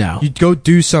date. No. You go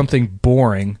do something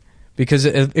boring, because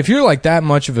if you're like that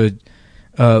much of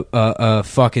a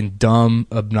fucking dumb,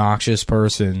 obnoxious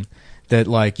person that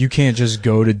like you can't just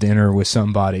go to dinner with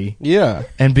somebody Yeah.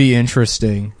 and be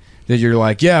interesting, that you're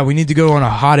like, yeah, we need to go on a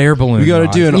hot air balloon. We got to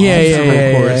ride. do an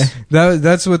obstacle course.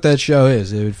 That's what that show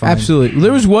is. It would find Absolutely.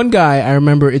 There was one guy I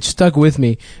remember, it stuck with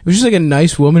me. It was just like a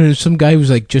nice woman, and some guy who was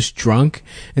like just drunk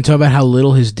and talking about how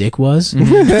little his dick was. And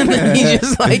then he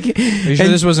just like, Are you sure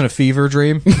this wasn't a fever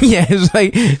dream? yeah, it was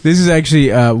like, this is actually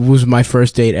was my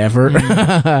first date ever.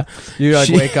 You like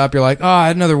wake up, you're like, oh, I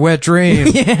had another wet dream.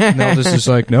 And Elvis is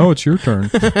like, no, it's your turn.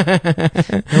 No,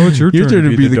 it's your turn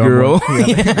to be the the dumb girl. one.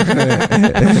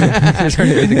 Your turn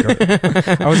to be the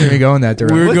girl. I wasn't even going that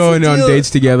direction. We were What's going the on deal dates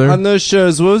together. On those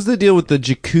shows, what was the deal with the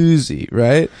jacuzzi,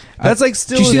 right? That's like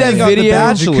still Did you see a that thing on video? The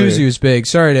Bachelor. Jacuzzi was big.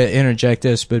 Sorry to interject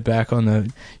this, but back on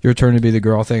the your turn to be the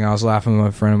girl thing, I was laughing with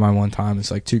my friend of mine one time. It's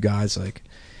like two guys, like,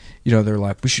 they're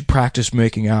like, we should practice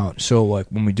making out. So like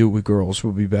when we do it with girls,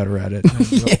 we'll be better at it.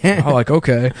 And I'm like,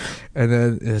 okay. And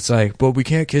then it's like, but we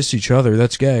can't kiss each other.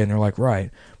 That's gay. And they're like,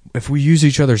 right. If we use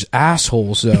each other's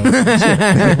assholes, though,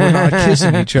 we're not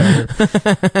kissing each other.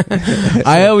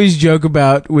 I always joke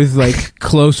about with like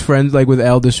close friends, like with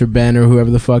Eldis or Ben or whoever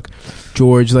the fuck,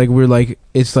 George, like we're like,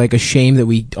 it's like a shame that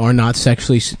we are not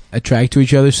sexually attracted to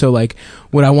each other. So like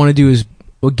what I want to do is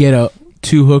we'll get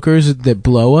two hookers that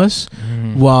blow us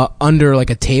while under like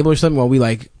a table or something while we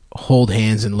like hold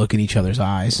hands and look in each other's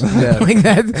eyes. Yeah. Like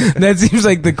that seems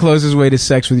like the closest way to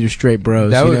sex with your straight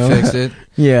bros. That you would know? fix it.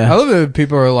 Yeah. I love it when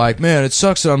people are like, man, it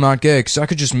sucks that I'm not gay because I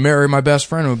could just marry my best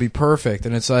friend and it would be perfect.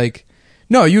 And it's like,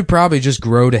 no, you'd probably just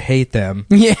grow to hate them.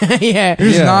 Yeah.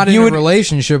 You're just not in a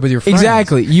relationship with your friends.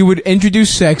 Exactly. You would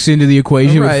introduce sex into the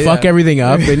equation, Right, would fuck yeah. everything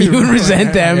up, and you would resent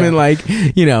Right, them yeah. in like,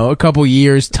 a couple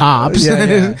years tops. Yeah,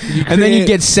 yeah. And then you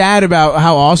get sad about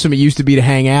how awesome it used to be to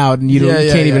hang out, and you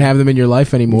can't even have them in your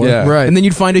life anymore. Yeah. Right. And then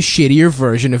you'd find a shittier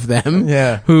version of them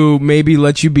Yeah. who maybe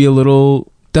lets you be a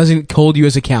little, doesn't hold you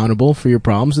as accountable for your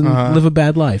problems and live a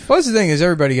bad life. Well, that's the thing is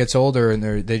everybody gets older and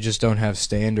they just don't have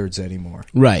standards anymore.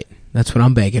 Right. That's what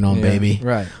I'm banking on, baby.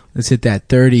 Right. Let's hit that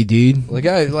 30, dude.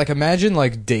 Like imagine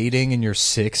like dating in your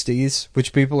 60s,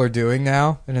 which people are doing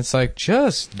now, and it's like,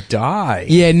 just die.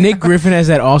 Yeah, Nick Griffin has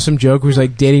that awesome joke where he's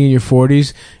like, dating in your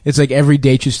 40s. It's like every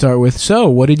date should start with, so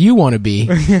what did you want to be?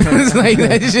 It's like,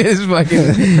 that shit is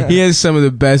fucking, he has some of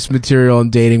the best material on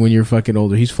dating when you're fucking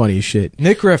older. He's funny as shit.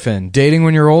 Nick Griffin, dating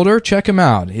when you're older. Check him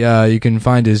out. Yeah, you can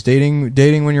find his dating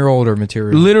when you're older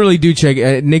material. Literally do check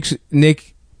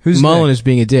Nick. Who's Mullen Nick? is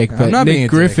being a dick, but I'm not being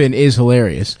Nick a Griffin is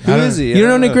hilarious. Who is he? You don't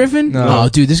know Nick Griffin? No. Oh,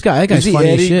 dude, that guy's Is he funny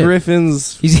as Eddie shit.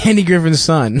 Griffin's He's Andy Griffin's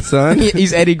son. son?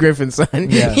 He's Eddie Griffin's son.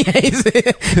 Yeah. He's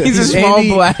a small Andy,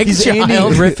 black he's child.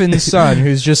 Andy Griffin's son,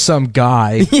 who's just some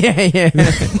guy. Yeah.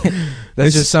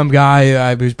 That's just some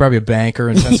guy who's probably a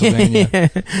banker in Pennsylvania. Yeah.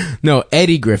 No,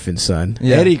 Eddie Griffin's son.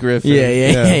 Yeah. Eddie Griffin.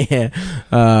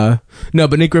 Yeah. No,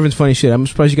 but Nick Griffin's funny shit. I'm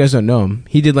surprised you guys don't know him.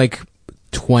 He did like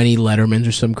 20 Lettermans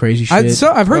or some crazy shit.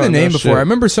 I've heard the name before. shit. I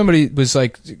remember somebody was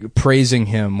like praising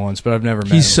him once, but I've never met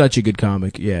him. He's such a good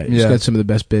comic. Yeah, he's Yeah. got some of the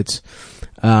best bits.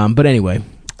 But anyway,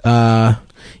 yeah,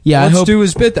 I Let's hope do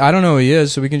his bit. I don't know who he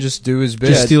is, so we can just do his bit.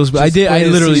 just steals. I play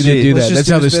his literally CD. did do Let's that. just That's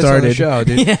do how his this bits on the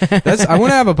started. show, dude. I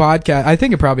want to have a podcast. I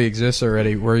think it probably exists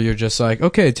already, where you're just like,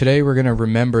 okay, today we're gonna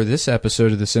remember this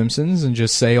episode of The Simpsons and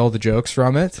just say all the jokes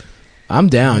from it. I'm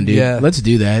down, dude. Yeah. Let's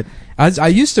do that. I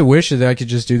used to wish that I could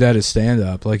just do that as stand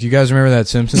up. Like, you guys remember that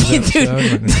Simpsons Dude,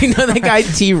 episode? do you know that guy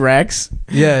T-Rex?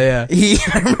 Yeah.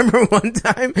 I remember one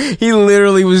time he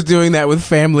literally was doing that with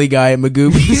Family Guy at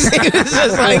Magoobies. It was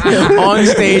just like on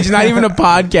stage, not even a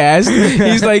podcast.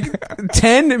 He's like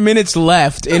 10 minutes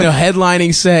left in a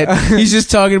headlining set. He's just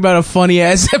talking about a funny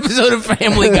ass episode of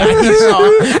Family Guy he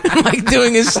saw, and like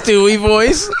doing his Stewie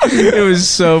voice. It was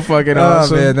so fucking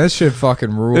awesome. Oh man, that shit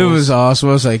fucking rules. It was awesome.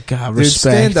 I was like, God, Dude,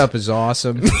 respect. stand up is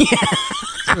awesome.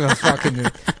 The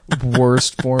fucking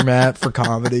worst format for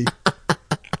comedy.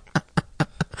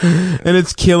 And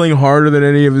it's killing harder than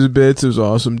any of his bits. It was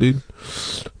awesome, dude.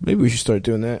 Maybe we should start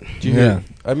doing that. Yeah.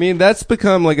 I mean, that's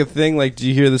become like a thing. Like, do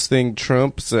you hear this thing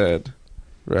Trump said?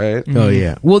 Right? Oh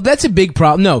yeah. Well, that's a big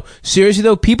problem. No, seriously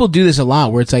though, people do this a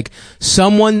lot where it's like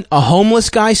a homeless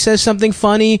guy says something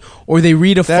funny, or they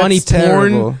read a That's funny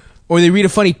terrible. porn, or they read a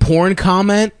funny porn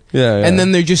comment. Yeah. And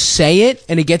then they just say it,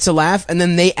 and it gets a laugh, and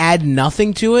then they add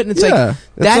nothing to it, and it's Yeah, like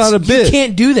that's not a bit. You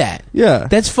can't do that. Yeah.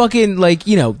 That's fucking like,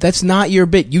 that's not your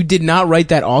bit. You did not write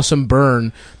that awesome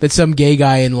burn that some gay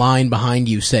guy in line behind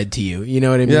you said to you. You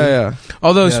know what I mean? Yeah.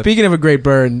 Although Yeah. speaking of a great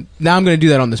burn, now I'm going to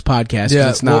do that on this podcast. 'Cause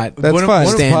it's not. That's one of- fine.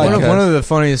 One, It's of, one, of, podcast. one of the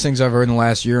funniest things I've heard in the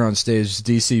last year on stage is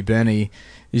DC Benny.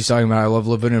 He's talking about, I love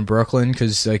living in Brooklyn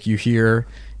because like you hear.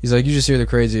 He's like, you just hear the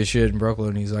craziest shit in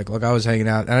Brooklyn. He's like, look, I was hanging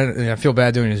out. And I feel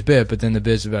bad doing his bit, but then the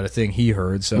bit's about a thing he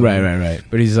heard. So Right.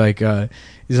 But he's like,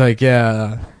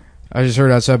 yeah. I just heard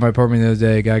outside my apartment the other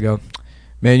day, a guy go,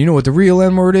 man, you know what the real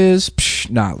N word is? Psh,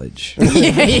 knowledge.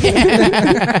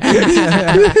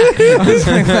 I was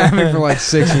like laughing for like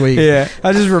 6 weeks. Yeah.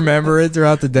 I just remember it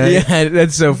throughout the day. Yeah,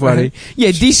 that's so funny. Yeah,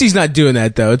 DC's not doing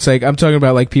that though. It's like I'm talking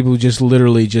about like people who just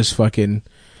literally just fucking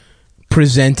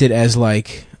present it as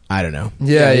like, I don't know.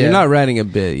 Yeah. You're not writing a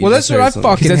bit. You Well, that's just what I say something.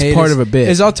 fucking That's hate. part of a bit.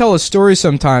 Is I'll tell a story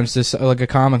sometimes to like a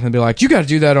comic and be like, "You got to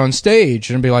do that on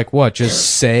stage," and be like, "What?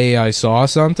 Just say I saw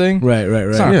something." Right.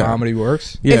 That's not Yeah. how comedy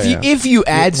works. Yeah, if you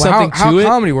add Well, something how to it,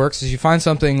 comedy works is you find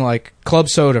something like club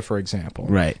soda, for example.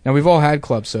 Right. Now we've all had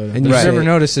club soda, And and you you've say- ever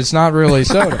noticed it's not really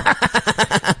soda.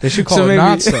 They should call So it maybe-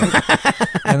 not soda,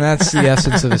 and that's the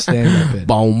essence of the stand-up bit.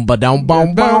 boom, ba-dum,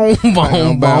 boom, boom,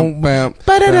 boom, boom,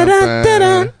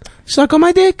 ba-da-da-da-da-da. Suck on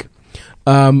my dick.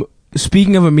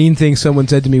 Speaking of a mean thing someone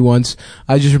said to me once,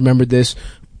 I just remembered this.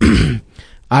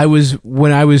 I was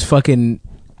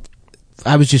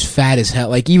just fat as hell,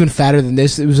 like even fatter than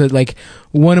this. It was like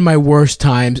one of my worst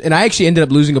times, and I actually ended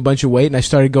up losing a bunch of weight, and I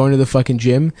started going to the fucking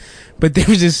gym. But there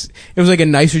was it was like a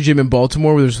nicer gym in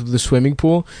Baltimore where there's the swimming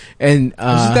pool, and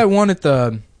Isn't that one at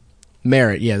the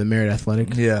Merit, the Merit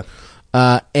Athletic. Yeah.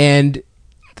 And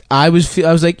I was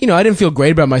like, I didn't feel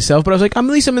great about myself, but I was like, at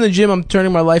least I'm in the gym. I'm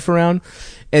turning my life around.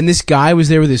 And this guy was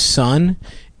there with his son,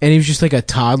 and he was just like a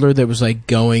toddler that was like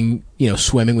going,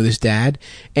 swimming with his dad.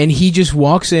 And he just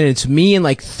walks in, and it's me and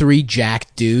like 3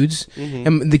 jacked dudes. Mm-hmm.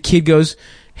 And the kid goes,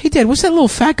 "Hey, Dad, what's that little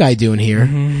fat guy doing here?"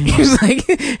 He was like,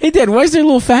 "Hey, Dad, why is there a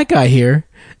little fat guy here?"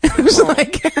 And I was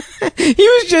like, he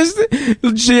was just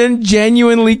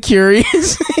genuinely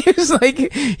curious. He was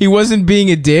like, he wasn't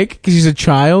being a dick because he's a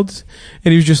child.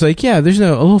 And he was just like, yeah, a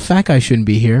little fat guy shouldn't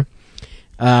be here.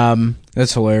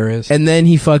 That's hilarious. And then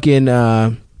he fucking,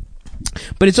 but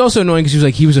it's also annoying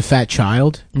because he was a fat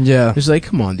child. Yeah. It's like,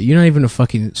 come on, dude, you're not even a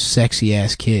fucking sexy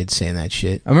ass kid saying that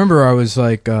shit. I remember I was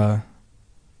like, I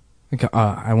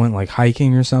I went like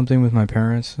hiking or something with my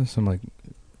parents,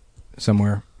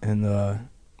 somewhere, and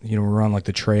we're on like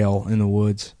the trail in the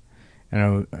woods,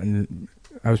 and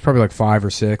I was probably like 5 or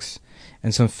 6,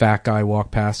 and some fat guy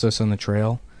walked past us on the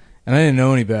trail, and I didn't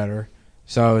know any better,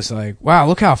 so I was like, "Wow,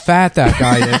 look how fat that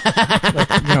guy is!"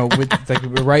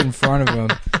 We're right in front of him.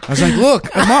 I was like,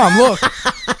 "Look, Mom, look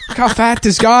how fat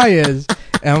this guy is."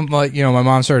 And I'm like, my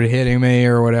mom started hitting me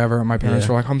or whatever. And my parents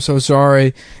were like, "I'm so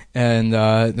sorry." And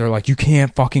they're like, "You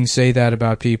can't fucking say that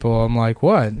about people." I'm like,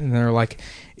 "What?" And they're like,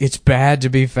 "It's bad to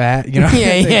be fat." Yeah.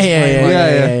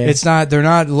 It's not. They're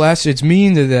not less. It's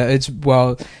mean to that.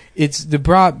 It's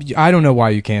the I don't know why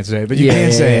you can't say it, but you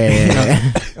can't say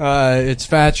it. It's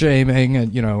fat shaming,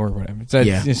 or whatever. It's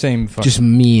the same. Just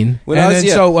mean. Hold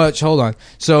on.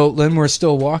 So then we're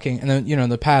still walking, and then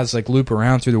the paths like loop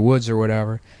around through the woods or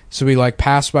whatever. So we like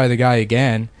passed by the guy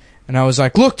again, and I was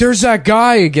like, "Look, there's that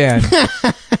guy again."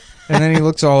 And then he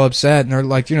looks all upset, and they're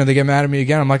like, they get mad at me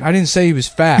again. I'm like, "I didn't say he was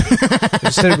fat. I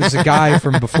said it was the guy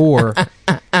from before."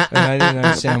 And I didn't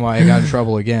understand why I got in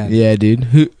trouble again. Yeah, dude.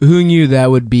 Who knew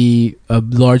that would be a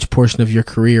large portion of your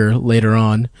career later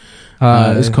on?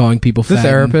 Is calling people fat. The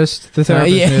therapist.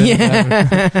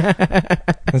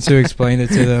 That's who explained it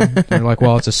to them. They're like,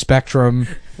 "Well, it's a spectrum.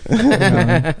 He's not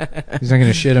going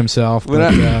to shit himself." But,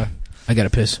 I gotta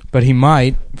piss. But he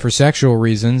might, for sexual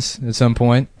reasons, at some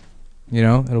point.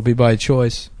 It'll be by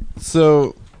choice.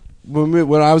 So,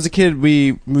 when I was a kid,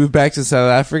 we moved back to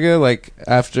South Africa, like,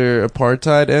 after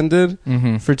apartheid ended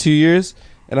for 2 years.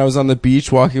 And I was on the beach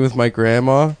walking with my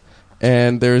grandma.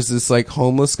 And there was this, like,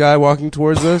 homeless guy walking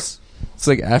towards us. It's,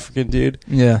 like, African dude.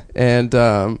 Yeah. And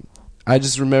I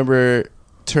just remember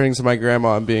turning to my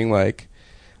grandma and being like,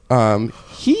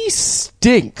 he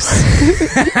stinks.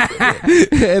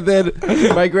 And then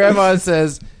my grandma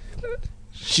says...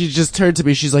 She just turned to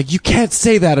me. She's like, "You can't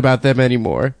say that about them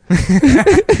anymore."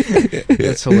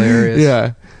 That's hilarious.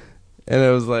 Yeah. And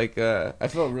it was like, I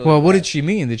felt really Well, what bad. did she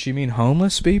mean? Did she mean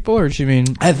homeless people, or did she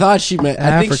mean I thought she meant...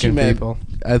 African people?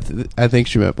 I think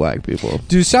she meant black people.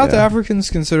 Do South Africans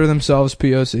consider themselves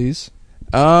POCs?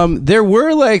 There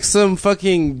were, like, some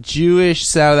fucking Jewish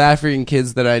South African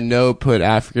kids that I know put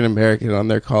African American on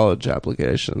their college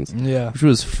applications. Yeah. Which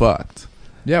was fucked.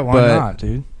 Yeah, why But not,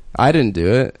 dude? I didn't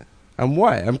do it. I'm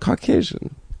white. I'm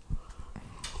Caucasian.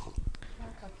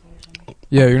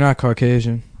 Yeah, you're not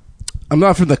Caucasian. I'm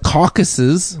not from the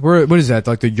Caucasus. What is that?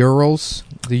 Like the Urals?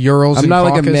 The Urals I'm and not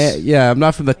Caucasus? like a man. Yeah, I'm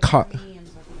not from the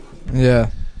Yeah.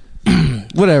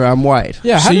 Whatever, I'm white.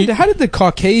 Yeah, how did the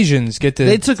Caucasians get to...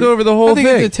 They took over the whole thing.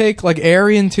 They get to take, like,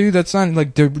 Aryan, too? That's not...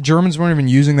 Like, the Germans weren't even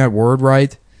using that word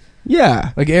right.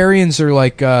 Yeah. Like, Aryans are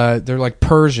like, they're like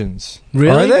Persians.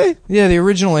 Really? Are they? Yeah, the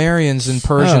original Aryans and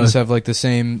Persians have, like, the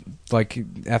same, like,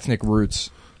 ethnic roots.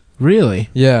 Really?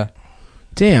 Yeah.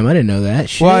 Damn, I didn't know that.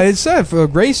 Shit. Well, it's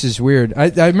race is weird.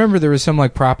 I remember there was some,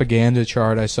 like, propaganda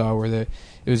chart I saw where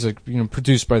it was, like,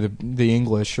 produced by the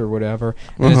English or whatever,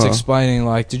 and it's explaining,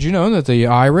 like, did you know that the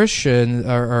Irish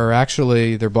are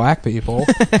actually, they're black people?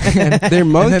 And they're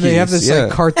monkeys. And then they have this,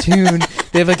 like, cartoon.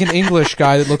 They have, like, an English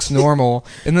guy that looks normal,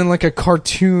 and then, like, a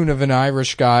cartoon of an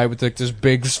Irish guy with, like, this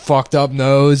big, fucked up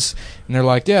nose, and they're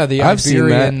like, yeah, the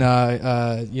Iberian,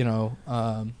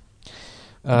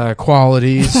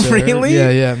 qualities. Really?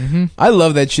 Yeah. Mm-hmm. I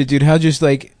love that shit, dude. How just,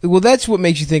 like... Well, that's what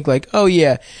makes you think, like, oh,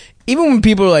 yeah... Even when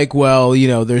people are like, well,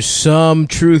 there's some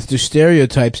truth to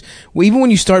stereotypes. Well, even when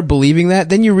you start believing that,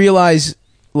 then you realize,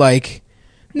 like,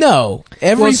 no.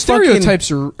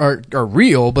 Stereotypes are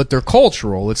real, but they're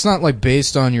cultural. It's not, like,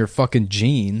 based on your fucking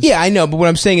genes. Yeah, I know, but what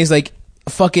I'm saying is, like,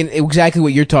 fucking exactly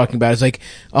what you're talking about. It's like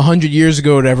 100 years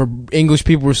ago or whatever, English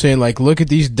people were saying, like, look at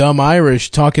these dumb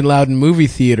Irish talking loud in movie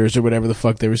theaters or whatever the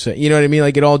fuck they were saying. You know what I mean?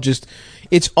 Like,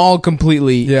 it's all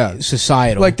completely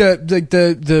societal. Like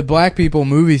the black people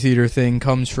movie theater thing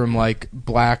comes from, like,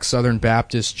 black Southern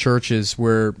Baptist churches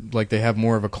where, like, they have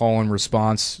more of a call and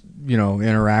response,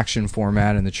 interaction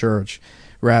format in the church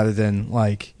rather than,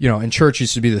 like, and church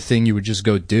used to be the thing you would just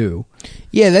go do.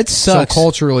 Yeah, that sucks. So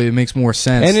culturally it makes more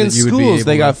sense. And in that you schools would be able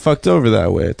they got fucked over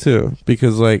that way too,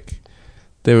 because, like,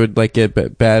 they would, like, get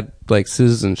bad, like,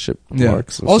 citizenship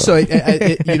marks. And also,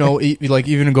 like,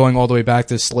 even going all the way back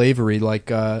to slavery, like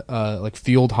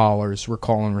field hollers were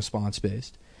call and response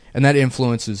based, and that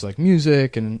influences, like,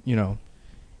 music and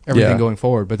everything going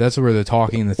forward. But that's where the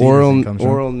talking and the theater thing comes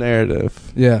from. Oral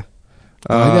narrative. Yeah.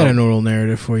 I got an oral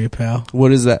narrative for you, pal.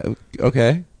 What is that?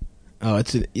 Okay. Oh,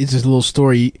 it's this little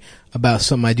story about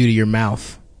something I do to your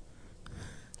mouth.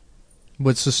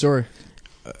 What's the story?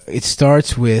 It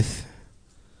starts with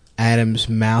Adam's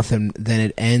mouth, and then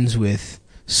it ends with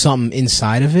something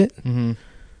inside of it. Mm-hmm.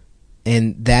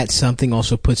 and that something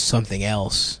also puts something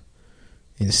else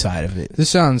inside of it. This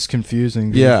sounds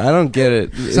confusing. Dude. Yeah, I don't get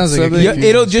it. Sounds like a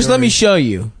It'll just let me show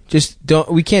you. Just don't.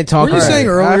 We can't talk. Were you about saying it.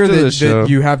 earlier After the that show.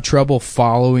 you have trouble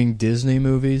following Disney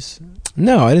movies?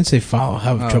 No, I didn't say follow.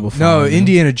 Have trouble. No, Following them.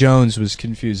 Indiana Jones was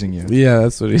confusing you. Yeah,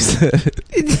 that's what he said.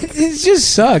 It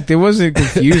just sucked. It wasn't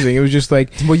confusing. It was just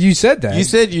like Well, you said that. You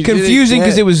said you confusing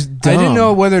because it was I dumb. didn't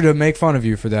know whether to make fun of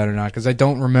you for that or not because I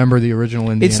don't remember the original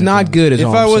Indiana. It's not Jones. good. Is If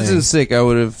all I I'm wasn't saying. sick, I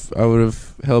would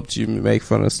have helped you make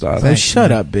fun of stuff. Oh, Thanks,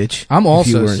 shut man. up, bitch. I'm If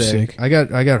you also weren't sick. I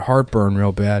got heartburn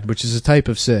real bad, which is a type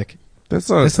of sick. That's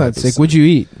not. That's not sick. What'd you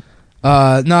eat?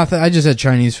 Nothing. I just had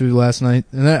Chinese food last night,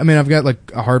 and I've got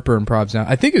like a heartburn problems now.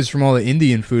 I think it's from all the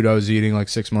Indian food I was eating like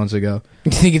 6 months ago.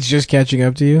 You think it's just catching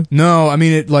up to you? No, I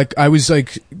mean I was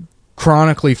like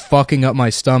chronically fucking up my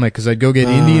stomach because I'd go get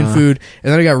Indian food,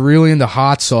 and then I got really into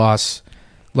hot sauce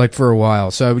like for a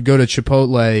while. So I would go to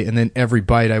Chipotle, and then every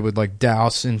bite I would like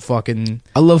douse in fucking.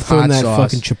 I love throwing hot that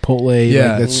sauce. fucking Chipotle, Yeah.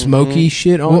 like that smoky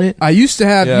shit on Well, it. I used to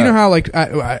have, Yeah. you know how like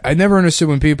I never understood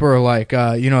when people are like,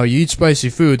 you eat spicy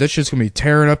food, that shit's gonna be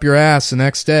tearing up your ass the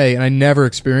next day, and I never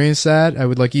experienced that. I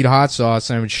would like eat hot sauce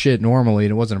and I would shit normally,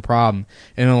 and it wasn't a problem.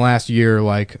 And in the last year,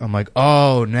 like I'm like,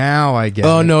 oh, now I get.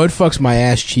 Oh it. no, it fucks my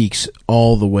ass cheeks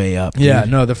all the way up. Yeah,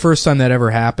 dude. no. The first time that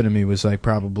ever happened to me was like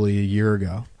probably a year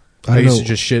ago. I don't used know. to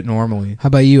just shit normally. How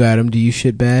about you, Adam? Do you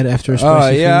shit bad after a Oh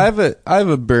spicy yeah, food? I have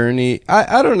a Bernie.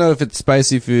 I don't know if it's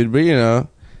spicy food, but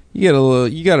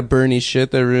you got a Bernie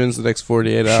shit that ruins the next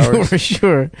 48 hours.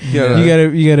 Sure. Yeah.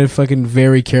 You gotta fucking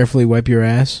very carefully wipe your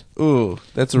ass. Ooh,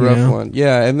 that's a rough Yeah. one.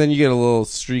 Yeah, and then you get a little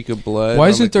streak of blood. Why on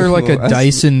isn't the there like a little-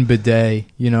 Dyson bidet?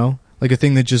 Like a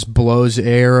thing that just blows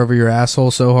air over your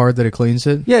asshole so hard that it cleans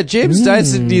it. Yeah, James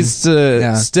Dyson needs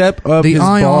to step up The his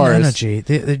ion bars. energy.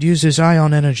 It uses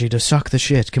ion energy to suck the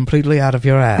shit completely out of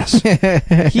your ass.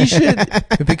 He should.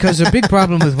 Because a big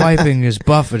problem with wiping is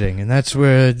buffeting, and that's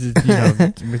where,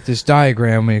 with this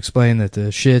diagram we explain that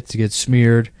the shit gets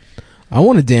smeared. I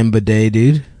want a damn bidet,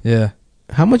 dude. Yeah.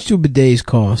 How much do bidets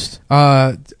cost?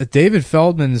 David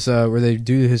Feldman's, where they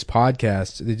do his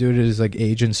podcast, they do it at his like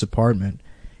agent's apartment,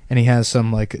 and he has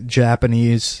some like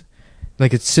Japanese,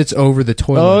 like it sits over the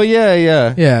toilet. Oh yeah,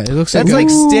 yeah. Yeah, it looks That's like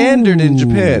like standard in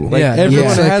Japan. Like Yeah, everyone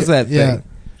it's has like- that thing.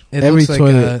 It Every looks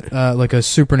toilet. like a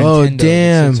Super Oh, Nintendo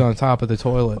damn. that sits on top of the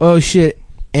toilet. Oh shit,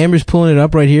 Amber's pulling it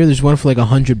up right here. There's one for like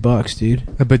 $100, dude.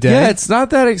 A bidet. Yeah, it's not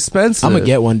that expensive. I'm gonna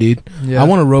get one, dude. Yeah. I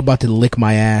want a robot to lick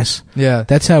my ass. Yeah.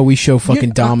 That's how we show fucking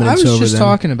Yeah, dominance I was over just them.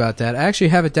 talking about that. I actually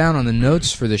have it down on the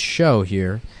notes for the show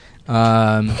here.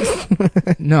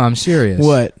 No, I'm serious.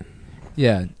 What?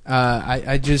 Yeah.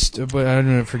 I just, but I don't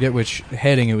know, forget which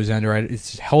heading it was under.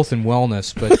 It's health and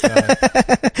wellness, but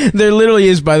There literally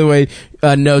is, by the way,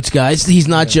 notes, guys. He's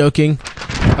not joking.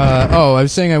 I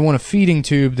was saying I want a feeding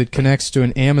tube that connects to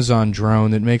an Amazon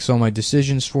drone that makes all my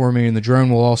decisions for me, and the drone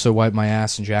will also wipe my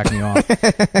ass and jack me off.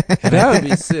 That would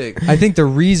be sick. I think the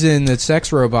reason that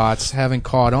sex robots haven't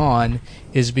caught on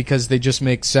is because they just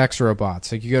make sex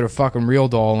robots. Like, you go to fucking Real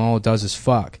Doll and all it does is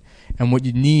fuck. And what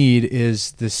you need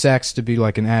is the sex to be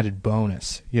like an added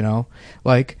bonus,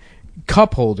 Like,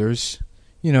 cup holders,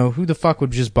 who the fuck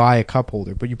would just buy a cup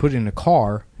holder? But you put it in a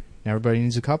car, and everybody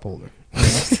needs a cup holder.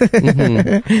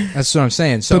 Mm-hmm. That's what I'm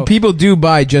saying. So But people do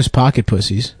buy just pocket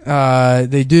pussies.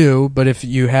 they do, but if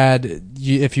you had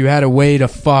a way to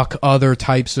fuck other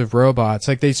types of robots,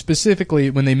 like they specifically,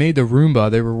 when they made the Roomba,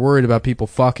 they were worried about people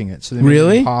fucking it, so they made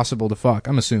Really? it impossible to fuck.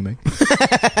 I'm assuming.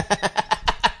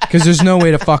 Because there's no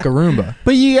way to fuck a Roomba.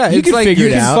 But yeah, You it's can like figure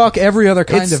You it can out. fuck every other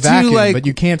kind It's of too, vacuum, like- but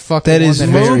you can't fuck That the is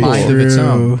one that has a very mind of its true.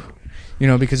 own.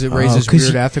 Because it raises 'cause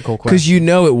weird you- ethical Because questions.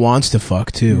 it wants to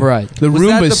fuck too. Right. The Was that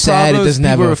Roomba's the sad. It problem? doesn't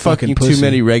have People a were fucking fucking pussy. too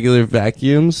many regular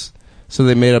vacuums, so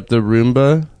they made up the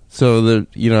Roomba. So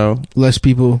Less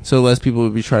people. so less people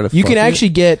would be trying to. You fuck can it. actually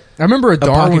get. I remember a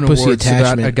Darwin pocket pussy Awards about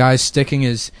attachment. a guy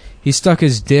he stuck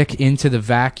his dick into the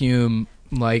vacuum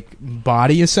like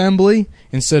body assembly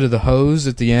instead of the hose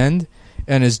at the end,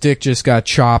 and his dick just got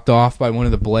chopped off by one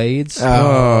of the blades,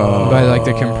 by like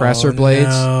the compressor blades.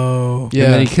 No. Yeah,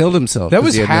 And then he killed himself. that 'cause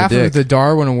was he had no half dick. of the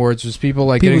Darwin Awards was people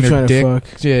like People getting their trying to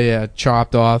dick, fuck. yeah,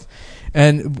 chopped off.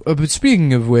 And but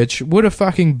speaking of which, what a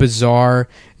fucking bizarre!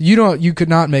 You could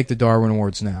not make the Darwin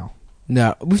Awards now.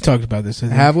 No, we've talked about this. I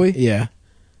think. Have we? Yeah.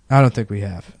 I don't think we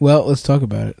have. Well, let's talk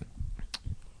about it.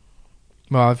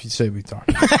 Well, if you say we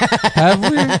talked, Have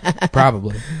we?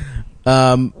 probably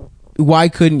Why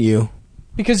couldn't you?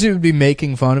 because it would be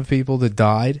making fun of people that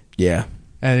died, Yeah,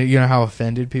 and you know how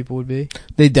offended people would be.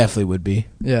 they definitely would be.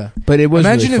 Yeah, But it was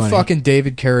imagine really if funny. fucking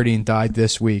David Carradine died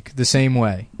this week the same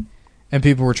way, And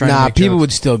people were trying to make people jokes.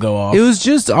 would still go off. It was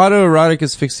just autoerotic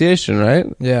asphyxiation, right?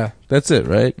 Yeah. That's it,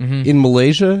 right? Mhm. In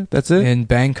Malaysia, that's it? In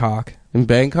Bangkok. In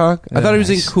Bangkok? I thought it was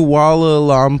in Nice. Kuala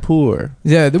Lumpur.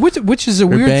 Yeah, which is a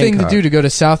weird thing to Bangkok. to go to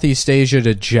Southeast Asia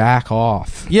to jack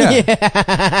off. Yeah.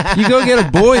 You go get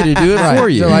a boy to do it for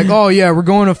you. They're like, oh yeah, we're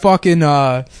going to fucking,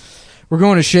 we're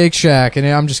going to Shake Shack, and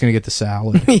I'm just gonna get the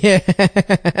salad. Yeah.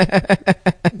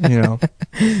 You know,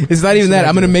 It's not even that.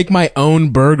 I'm going to make my own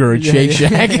burger at Shake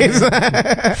Shack.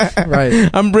 right?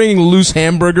 I'm bringing loose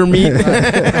hamburger meat.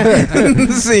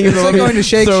 Seeing It's like going to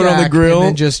Shake throw it Shack on the grill. and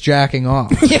then just jacking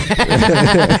off.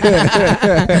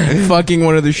 Fucking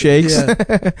one of the shakes.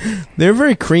 Yeah. They're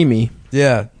very creamy.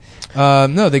 Yeah.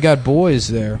 No, they got boys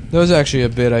there. That was actually a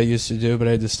bit I used to do, but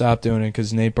I had to stop doing it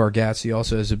because Nate Bargatze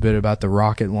also has a bit about the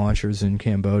rocket launchers in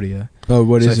Cambodia. Oh,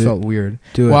 what So is I it? felt weird.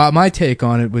 Do it. Well, my take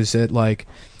on it was that, like,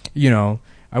 you know,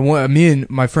 me and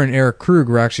my friend Eric Krug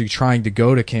were actually trying to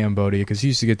go to Cambodia because he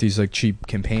used to get these like cheap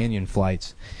companion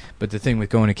flights. But the thing with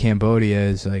going to Cambodia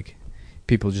is like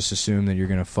people just assume that you're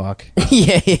gonna fuck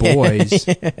boys.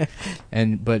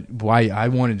 But why I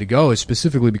wanted to go is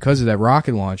specifically because of that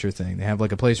rocket launcher thing. They have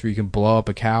like a place where you can blow up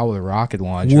a cow with a rocket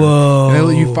launcher. Whoa. And they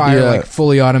let you fire Yeah. like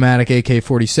fully automatic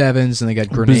AK-47s, and they got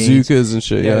grenades. Bazookas and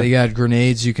shit, Yeah, yeah. they got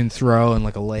grenades you can throw in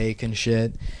like a lake and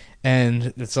shit.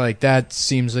 And it's like that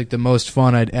seems like the most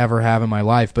fun I'd ever have in my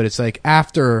life. But it's like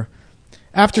after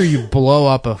you blow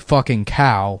up a fucking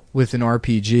cow with an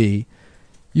RPG,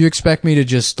 you expect me to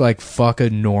just like fuck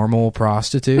a normal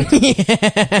prostitute?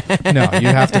 No, you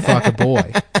have to fuck a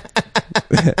boy.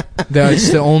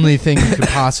 That's the only thing you could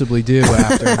possibly do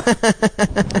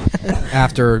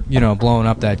after you know blowing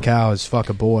up that cow is fuck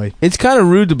a boy. It's kind of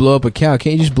rude to blow up a cow.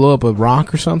 Can't you just blow up a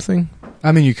rock or something?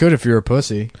 I mean, you could if you're a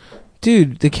pussy.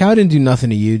 Dude, the cow didn't do nothing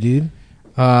to you, dude.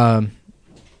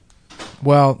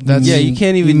 Well, that's Yeah, you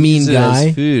can't even mean use it guy.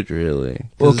 as food, really. 'Cause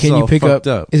Well, it's can you all pick fucked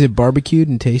up? Is it barbecued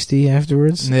and tasty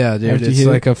afterwards? Yeah, dude, After you it's hit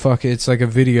like it's like a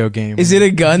video game. Is it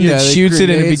a gun Yeah, that the shoots it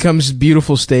and it grenades- becomes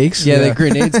beautiful steaks? Yeah, the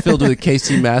grenade's filled with a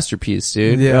KC Masterpiece,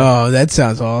 dude. Yeah. Oh, that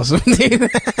sounds awesome, dude.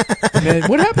 Man,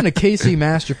 what happened to KC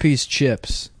Masterpiece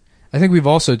chips? I think we've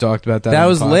also talked about that. That on the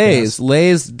was podcast. Lay's.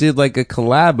 Lay's did like a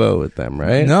collabo with them,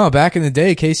 right? No, back in the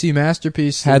day, KC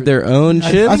Masterpiece Had their own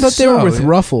chips. I thought they were so, with yeah.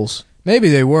 Ruffles. Maybe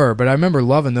they were, but I remember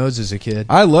loving those as a kid.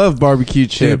 I love barbecue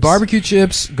chips. Dude, barbecue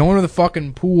chips, going to the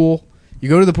fucking pool. You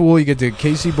go to the pool, you get the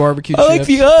KC barbecue I chips. like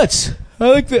the Utz. I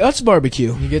like the Utz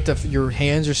barbecue. You get your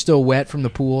hands are still wet from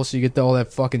the pool, so you get all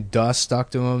that fucking dust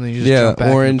stuck to them. And you just Yeah, jump back in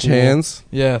the orange pool. hands.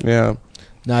 Yeah. Yeah.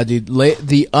 Nah, dude,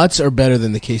 the Utz are better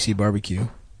than the KC barbecue.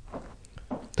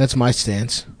 That's my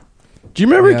stance. Do you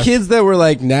remember Yeah. kids that were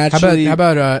like naturally? How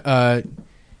about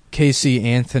Casey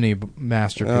Anthony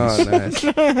Masterpiece? Oh, nice.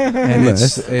 And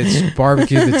it's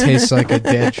barbecue that tastes like a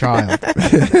dead child.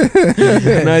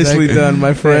 Nicely done,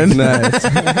 my friend. Nice.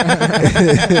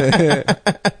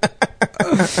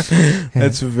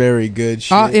 That's very good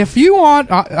shit. If you want,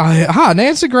 hi,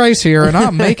 Nancy Grace here, and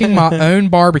I'm making my own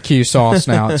barbecue sauce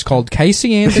now. It's called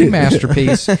Casey Anthony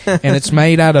Masterpiece, and it's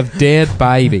made out of dead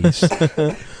babies.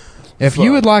 If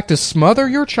you would like to smother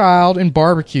your child in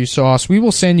barbecue sauce, we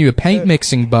will send you a paint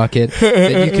mixing bucket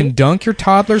that you can dunk your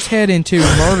toddler's head into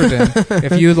and murder them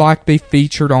if you would like to be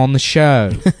featured on the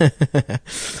show.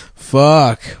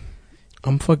 Fuck.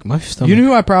 I'm fucking my stomach. You know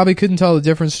who I probably couldn't tell the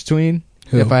difference between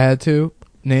Who? if I had to?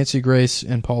 Nancy Grace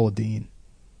and Paula Dean.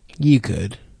 You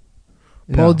could.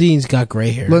 No. Paul Dean's got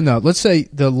gray hair. No, let's say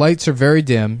the lights are very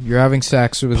dim. You're having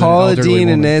sex with Paula an elderly Dean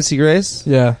woman. and Nancy Grace.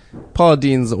 Yeah. Paula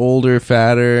Dean's older,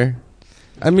 fatter.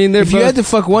 I mean, they're If you both. had to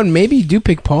fuck one, maybe you do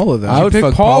pick Paula, though. I would Pick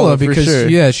fuck Paula Paula for because sure.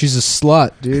 yeah, she's a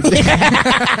slut, dude. That's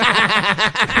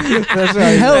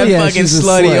right. Hell that yeah, fucking she's a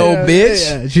slutty slut. old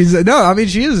bitch. Yeah, she's no, I mean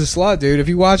she is a slut, dude. If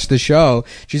you watch the show,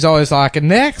 she's always like,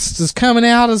 "Next is coming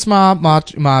out as my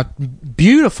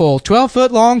beautiful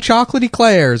 12-foot long chocolate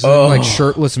eclairs." And then, like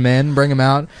shirtless men bring them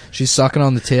out. She's sucking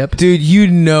on the tip. Dude, you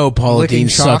know Paula Licking Dean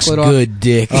sucks chocolate off- good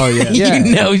dick. Oh yeah,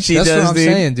 you know she That's does, what I'm dude.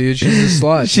 saying, dude. She's a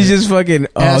slut. She's just fucking.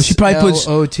 Oh, she probably puts.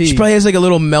 SLOT. She probably has like a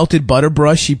little melted butter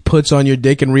brush she puts on your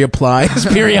dick and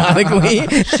reapplies periodically.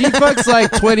 She fucks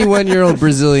like 21-year-old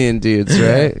Brazilian dudes,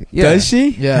 right? Yeah. Does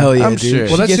she? Yeah. Hell yeah, I'm dude. sure.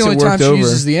 Well, that's She the gets only it time worked she over.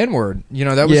 uses the N-word. You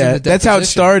know, that was in Yeah, the that's how it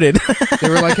deposition. started. They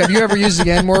were like, "Have you ever used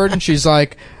the N-word?" And she's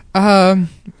like,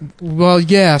 well,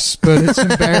 yes, but it's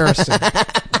embarrassing."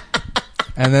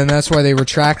 And then that's why they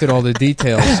retracted all the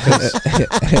details,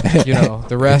 because, you know,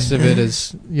 the rest of it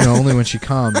is, you know, only when she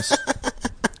comes.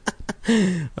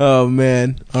 Oh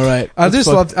man! All right, I Let's just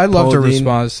fuck loved her Paula Dean.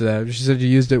 response to that. She said you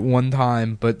used it one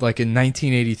time, but like in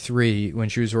 1983 when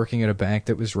she was working at a bank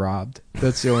that was robbed.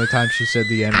 That's the only time she said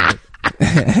the N-word.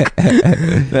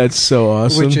 That's so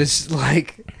awesome. Which is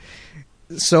like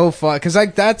so fun because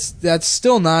like that's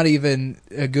still not even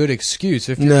a good excuse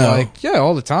if you're like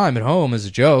all the time at home as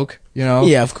a joke, you know.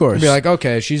 Yeah, of course. You'd be like,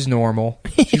 okay, she's normal.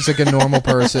 She's like a normal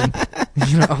person,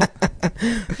 you know.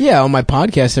 Yeah, on my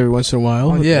podcast every once in a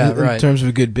while. Right. In terms of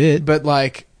a good bit, but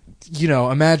like, you know,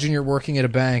 imagine you're working at a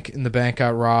bank and the bank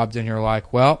got robbed, and you're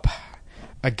like, well,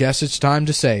 I guess it's time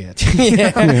to say it.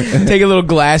 Take a little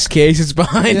glass case. It's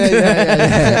behind.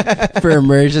 For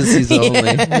emergencies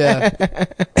only.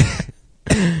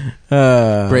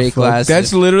 Break glasses.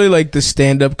 That's literally like the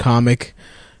stand-up comic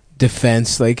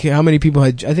defense. Like, how many people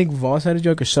had? I think Voss had a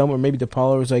joke, or some, or maybe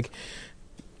DePaulo was like,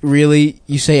 "Really,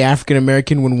 you say African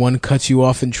American when one cuts you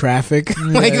off in traffic?"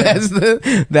 Like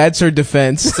that's her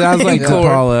defense. Sounds like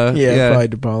DePaulo. Yeah, probably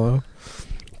DePaulo.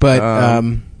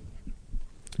 But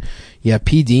yeah,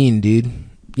 P. Dean, dude.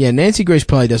 Yeah, Nancy Grace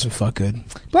probably doesn't fuck good.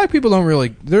 Black people don't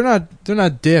really. They're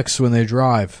not dicks when they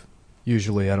drive.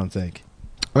 Usually, I don't think.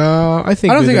 I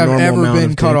don't think I've ever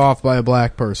been cut off by a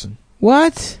black person.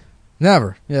 What?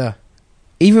 Never. Yeah.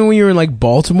 Even when you were in like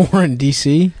Baltimore and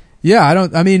DC. Yeah, I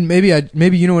don't. I mean, maybe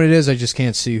you know what it is. I just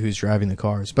can't see who's driving the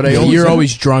cars. But you're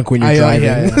always drunk when you're driving,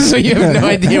 yeah. So you have no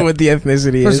idea what the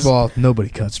ethnicity is. First of all, nobody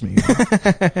cuts me.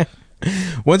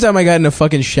 One time I got in a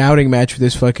fucking shouting match with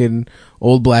this fucking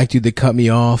old black dude that cut me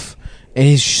off, and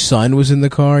his son was in the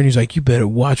car, and he's like, "You better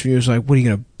watch me." He was like, "What, are you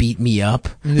gonna beat me up?"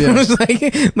 Yeah. It was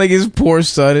like his poor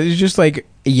son. It was just like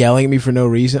yelling at me for no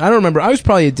reason. I don't remember. I was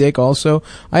probably a dick. Also,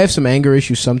 I have some anger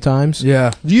issues sometimes.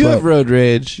 Yeah, you have road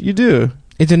rage. You do.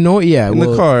 It's annoying. Yeah, in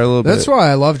the car a little bit. That's why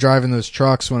I love driving those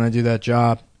trucks when I do that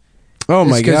job. Oh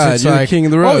my god, you're like, the king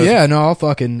of the road. Oh yeah, no,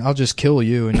 I'll just kill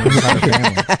you and you'll have a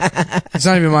family. It's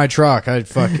not even my truck. I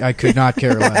could not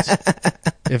care less.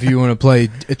 If you want to play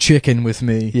a chicken with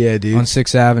me, yeah, dude, on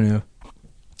 6th Avenue.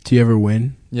 Do you ever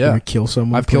win? Yeah, you ever kill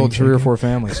someone? I've killed 3 or 4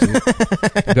 families. Dude.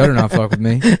 You better not fuck with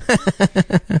me.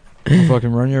 I'll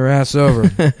fucking run your ass over.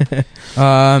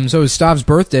 So it was Stav's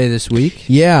birthday this week.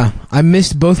 Yeah, I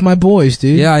missed both my boys,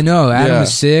 dude. Yeah, I know. Adam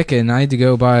was sick, and I had to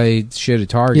go buy shit at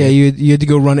Target. Yeah, you had to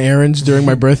go run errands during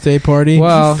my birthday party.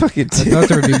 Well, I thought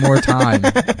there would be more time.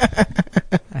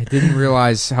 I didn't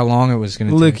realize how long it was going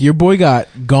to take. Look, your boy got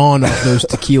gone off those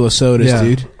tequila sodas,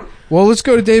 dude. Well, let's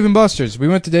go to Dave & Buster's. We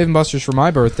went to Dave & Buster's for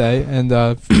my birthday, and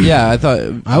yeah, I thought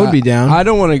I would be down. I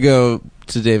don't want to go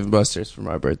to Dave & Buster's for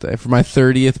my birthday. For my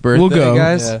 30th birthday, we'll go,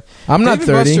 guys. Yeah. I'm not 30.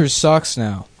 Dave & Buster's sucks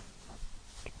now.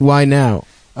 Why now?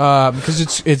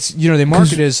 Because it's they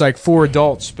market it as like for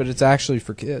adults, but it's actually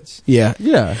for kids. Yeah.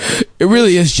 It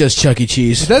really is just Chuck E.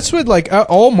 Cheese. That's what like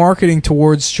all marketing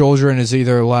towards children is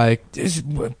either like this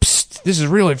is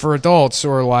really for adults,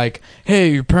 or like,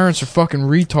 hey, your parents are fucking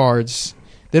retards.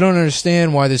 They don't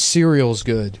understand why this cereal's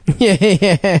good. Your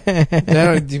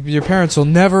parents will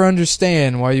never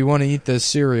understand why you want to eat this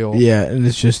cereal. Yeah, and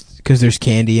it's just because there's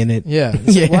candy in it. Yeah.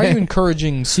 Like, why are you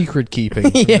encouraging secret keeping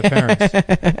from the parents?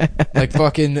 Like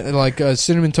fucking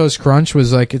Cinnamon Toast Crunch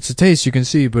was like, it's a taste you can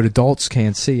see, but adults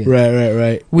can't see it.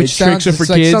 Right. Which sounds tricks are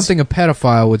for like kids. something a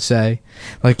pedophile would say.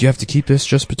 Like, you have to keep this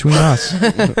just between us.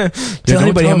 Tell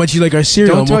anybody how much you like our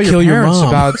cereal, don't and tell we'll your kill your parents mom.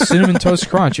 about Cinnamon Toast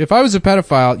Crunch. If I was a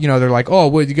pedophile, they're like, oh,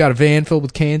 what, you got a van filled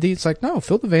with candy? It's like, no,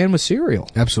 fill the van with cereal.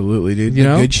 Absolutely, dude. You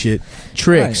know? Good shit.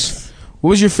 Tricks. Right. What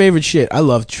was your favorite shit? I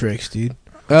love Tricks, dude.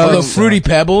 Although Fruity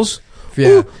Pebbles.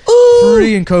 Yeah.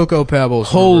 Fruity and Cocoa Pebbles.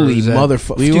 Holy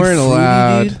motherfucker. We weren't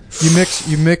allowed.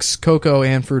 You mix Cocoa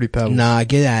and Fruity Pebbles. Nah,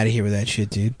 get out of here with that shit,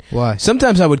 dude. Why?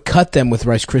 Sometimes I would cut them with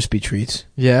Rice Krispie treats.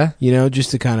 Yeah?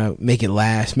 Just to kind of make it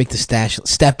last, make the stash,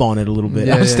 step on it a little bit.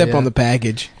 Yeah, I would step yeah. on the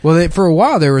package. Well, for a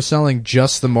while they were selling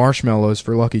just the marshmallows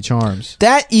for Lucky Charms.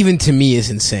 That even to me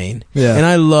is insane. Yeah. And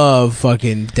I love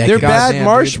fucking decadent. They're bad Goddamn, dude.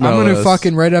 marshmallows. I'm gonna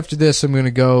fucking, right after this, I'm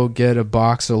gonna go get a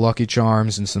box of Lucky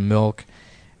Charms and some milk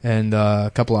and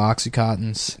a couple of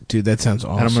Oxycontins. Dude, that sounds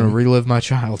awesome. And I'm gonna relive my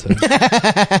childhood. The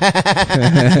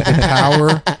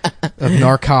power of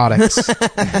narcotics.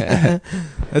 I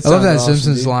love that awesome,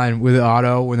 Simpsons dude. line with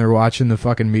Otto when they're watching the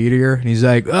fucking meteor, and he's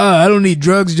like, "Oh, I don't need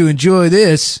drugs to enjoy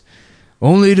this,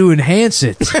 only to enhance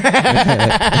it."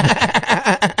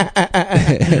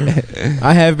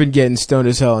 I have been getting stoned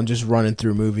as hell and just running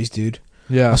through movies, dude.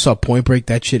 Yeah, I saw Point Break.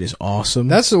 That shit is awesome.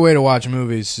 that's the way to watch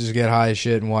movies, is get high as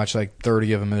shit and watch like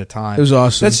 30 of them at a time. It was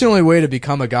awesome. That's the only way to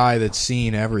become a guy that's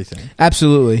seen everything.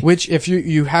 Absolutely. Which, if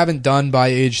you haven't done by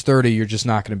age 30, you're just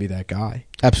not going to be that guy.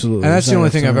 Absolutely. And that's the only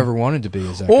There's thing not I've enough ever wanted to be.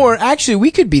 Is that time. Or guy. actually, we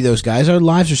could be those guys. Our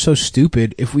lives are so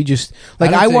stupid if we just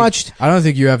like I watched. I don't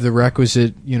think you have the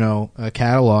requisite,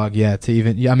 catalog yet to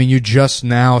even. I mean, you just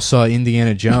now saw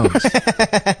Indiana Jones.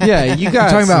 Yeah, you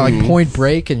got talking about like Point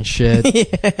Break and shit.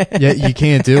 Yeah, you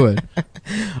can't do it.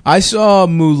 I saw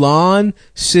Mulan,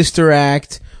 Sister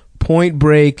Act, Point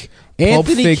Break, Pulp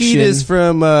Anthony Fiction. Kiedis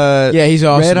from He's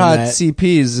awesome. Red Hot in that.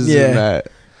 CPs is Yeah. in that.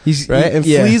 He's Right? And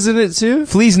Flea's in it too?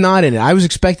 Flea's not in it. I was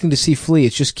expecting to see Flea.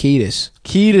 It's just Kiedis.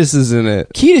 Kiedis is in it.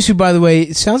 Kiedis, who, by the way,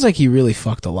 it sounds like he really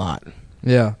fucked a lot.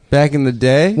 Yeah, Back in the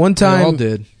day? One they all time,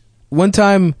 did.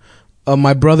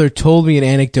 My brother told me an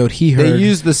anecdote he heard They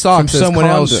used the from socks as someone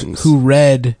else condoms. who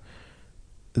read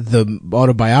the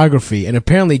autobiography, and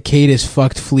apparently Kiedis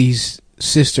fucked Flea's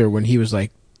sister when he was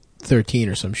like 13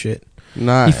 or some shit.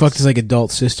 Nice. He fucked his like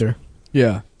adult sister.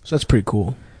 Yeah, So that's pretty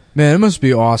cool. man, it must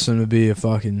be awesome to be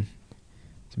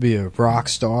a rock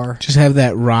star. Just have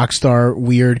that rock star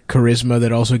weird charisma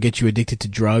that also gets you addicted to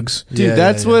drugs. Dude, Yeah,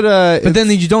 that's yeah, what... But then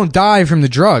you don't die from the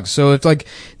drugs. So it's like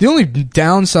the only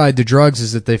downside to drugs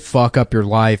is that they fuck up your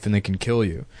life and they can kill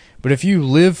you. But if you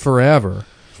live forever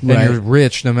and Right. you're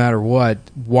rich no matter what,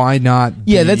 why not?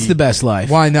 Yeah, that's the best life.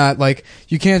 Why not? Like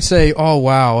you can't say, "Oh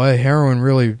wow, heroin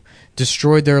really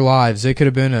destroyed their lives. They could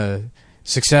have been a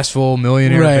successful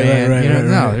millionaire Right, band." right,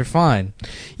 No, right. they're fine.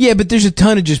 Yeah, but there's a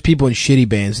ton of just people in shitty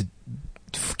bands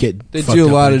that get They fucked do a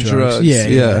up lot with of drugs.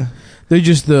 Yeah. They're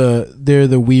just they're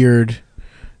the weird,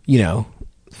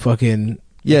 fucking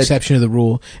Yeah. exception of the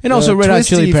rule. And also Red Hot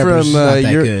Chili Twisty Peppers is from, not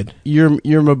that good.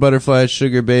 You're My Butterfly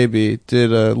Sugar Baby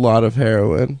did a lot of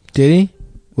heroin. Did he?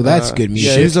 Well, that's good music.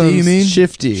 Yeah, he was Shifty, on you mean?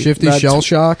 Shifty. Shifty Not Shell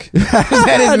Shock. Is that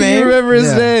his Do you name? remember his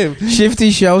Yeah. name? Shifty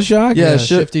Shell Shock? Yeah,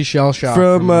 Shifty Shell Shock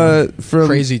From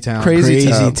Crazy Town. Crazy Crazy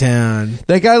Town. Town.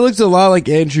 That guy looks a lot like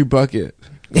Andrew Bucket.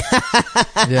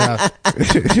 Yeah,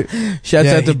 Shouts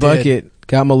Yeah, out to he Bucket.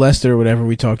 Got molested or whatever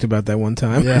we talked about that one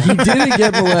time. yeah. He didn't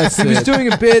get molested. He was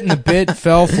doing a bit, and the bit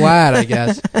fell flat. I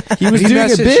guess He was doing a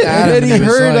messaged bit, Adam, and then he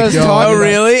was heard like, us "Yo, talking. Oh,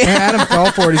 really? And Adam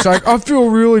fell for it. He's like, "I feel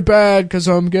really bad because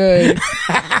I'm gay."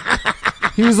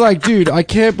 He was like, dude, I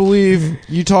can't believe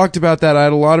you talked about that. I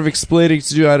had a lot of explaining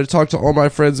to do. I had to talk to all my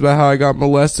friends about how I got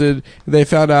molested. They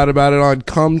found out about it on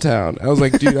Cumtown. I was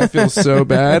like, dude, I feel so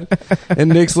bad.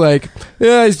 And Nick's like,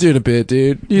 yeah, he's doing a bit,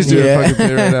 dude. He's doing a fucking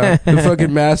bit right now. The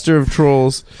fucking master of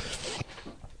trolls.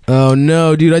 Oh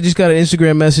no, dude! I just got an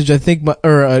Instagram message.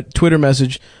 Or a Twitter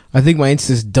message. I think my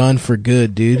Insta's done for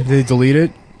good, dude. Did they delete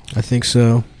it? I think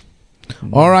so.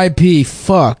 R.I.P.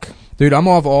 Fuck. Dude, I'm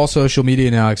off all social media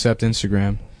now except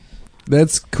Instagram.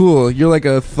 That's cool. You're like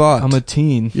a thought. I'm a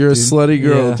teen. You're a dude. slutty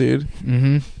girl, Yeah. dude.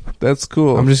 Mm-hmm. That's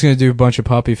cool. I'm just gonna do a bunch of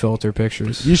puppy filter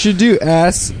pictures. You should do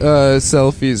ass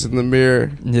selfies in the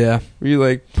mirror. Yeah, Where you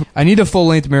like, I need a full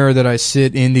length mirror that I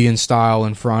sit Indian style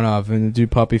in front of and do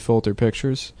puppy filter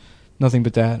pictures. Nothing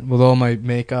but that, with all my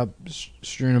makeup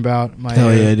strewn about my Hell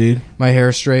hair, yeah, dude. my hair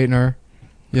straightener.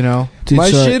 You know, Dude,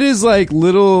 my so- shit is like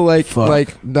little Fuck.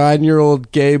 like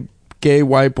 9-year-old gay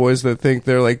white boys that think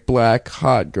they're like black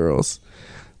hot girls.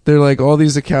 They're like all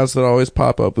these accounts that always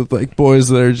pop up with like boys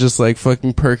that are just like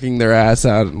fucking perking their ass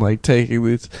out and like taking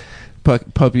these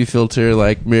puppy filter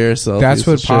like mirror selfies. that's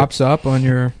what and shit. pops up on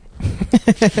your.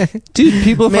 Dude,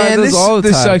 people find Man, those all the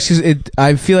this time. sucks because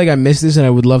I feel like I missed this and I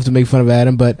would love to make fun of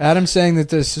Adam, but Adam's saying that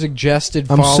the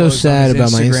suggested I'm so follows sad on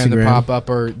his about my Instagram that Instagram. pop up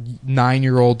are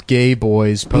 9-year-old gay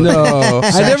boys. Posting No,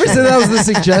 I never said that was the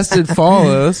suggested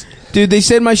follows. dude, they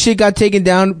said my shit got taken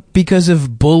down because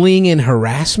of bullying and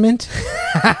harassment.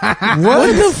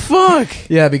 What the fuck?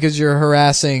 Yeah, because you're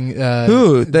harassing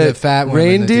Who? the That fat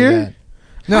women that do reindeer? that.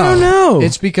 No, I don't know.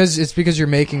 It's because you're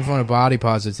making fun of body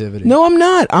positivity. No, I'm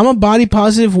not. I'm a body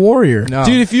positive warrior. No.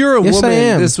 Dude, if you're a Yes, I woman,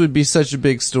 am. this would be such a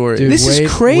big story. Dude, This is wait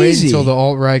crazy. until the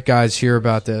alt-right guys hear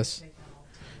about this.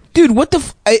 Dude, what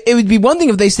the it would be one thing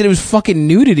if they said it was fucking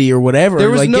nudity or whatever. There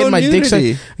was like no getting my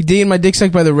nudity. getting my dick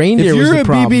sucked by the reindeer If was you're the a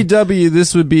problem. BBW,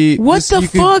 this would be What this, the you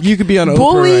fuck? You could be on Oprah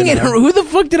bullying right and now. who the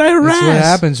fuck did I harass? That's what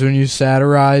happens when you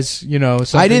satirize. You know,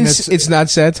 something I didn't. That's, It's not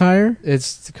satire.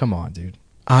 it's come on, dude.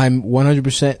 I'm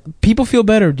 100%. People feel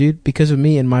better, dude, because of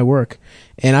me and my work,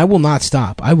 and I will not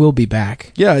stop. I will be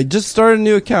back. Yeah, just start a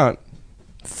new account.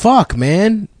 Fuck,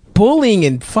 man, bullying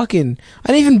and fucking.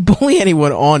 I didn't even bully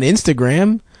anyone on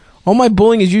Instagram. All my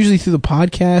bullying is usually through the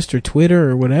podcast or Twitter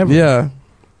or whatever. Yeah.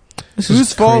 This Whose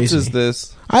is fault crazy. is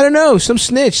this? I don't know. Someone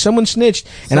snitched,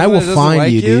 and I Someone will that doesn't find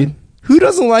like you, dude. Who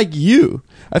doesn't like you?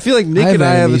 I feel like Nick I have and I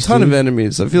have a enemies, ton dude. of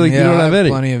enemies. I feel like yeah, you don't I have any.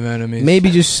 plenty of enemies. Maybe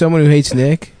just someone who hates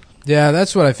Nick, Yeah,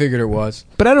 that's what I figured it was.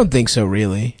 but I don't think so,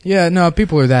 really. Yeah, no,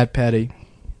 people are that petty.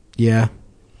 Yeah.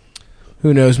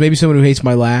 Who knows? Maybe someone who hates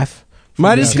my laugh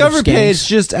My Yeah. Discover Skanks. page,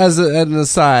 just as an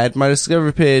aside, my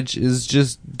Discover page is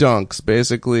just dunks,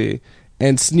 basically,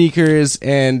 and sneakers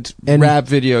and rap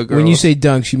video girls. When you say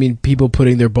dunks, you mean people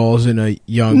putting their balls in a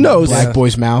young black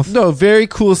boy's mouth? No, very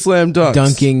cool slam dunks.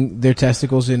 Dunking their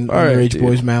testicles in underage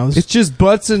boys' mouths? It's just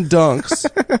butts and dunks.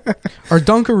 Are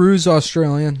Dunkaroos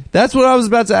Australian? That's what I was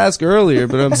about to ask earlier,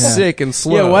 but I'm sick and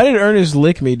slow. Yeah, why did Ernest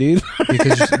lick me, dude?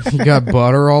 Because you got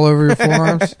butter all over your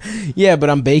forearms? Yeah, but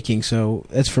I'm baking, so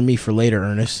that's for me for later,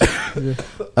 Ernest.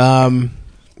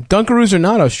 Dunkaroos are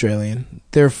not Australian.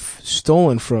 They're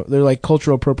stolen from. They're like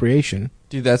cultural appropriation.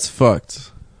 Dude, that's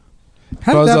fucked.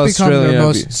 How did that become Australian, their I'd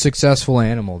most successful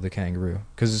animal, the kangaroo?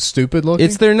 Because it's stupid looking?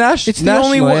 It's their It's the national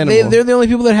only one. animal. They're the only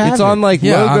people that have It's it. on like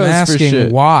yeah, logos I'm for asking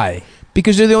shit. why.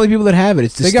 Because they're the only people that have it.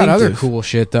 It's They distinctive. got other cool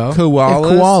shit, though. They have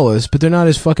koalas, but they're not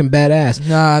as fucking badass.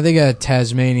 Nah, they got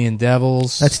Tasmanian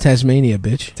devils. That's Tasmania,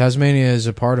 bitch. Tasmania is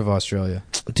a part of Australia.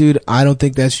 Dude, I don't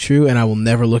think that's true, and I will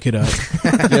never look it up.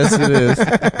 Yes, it is.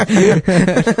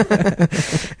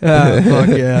 Fuck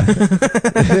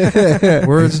yeah.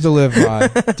 Words to live by.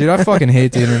 Dude, I fucking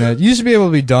hate the internet. You used to be able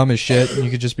to be dumb as shit, and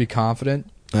you could just be confident.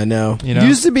 I know. You know? You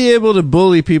used to be able to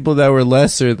bully people that were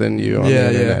lesser than you on the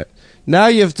internet. Now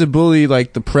you have to bully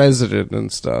like the president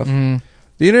and stuff. Mm.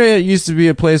 The internet used to be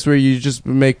a place where you just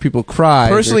make people cry.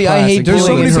 Personally, I hate There's so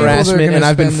bullying many and people that are harassment, gonna and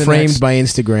I've been spend the framed next by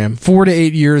Instagram. 4 to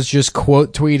 8 years just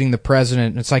quote tweeting the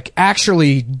president. It's like,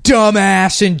 actually,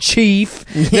 dumbass in chief.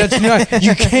 That's not.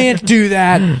 You can't do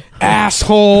that,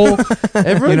 asshole.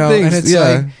 Everyone And thinks, it's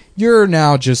like, you're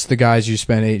now just the guys you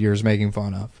spent 8 years making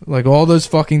fun of. Like all those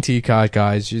fucking T-Cot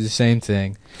guys, you're the same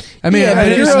thing. I mean, Yeah,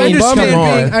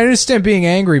 but I understand being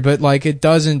angry, but like it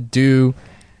doesn't do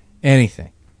anything.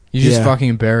 You just fucking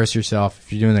embarrass yourself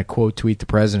if you're doing that quote tweet the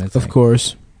president thing. Of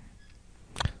course.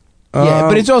 Yeah,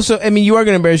 but it's also, I mean, you are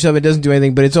going to embarrass yourself. It doesn't do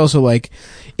anything, but it's also like,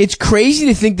 it's crazy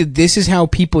to think that this is how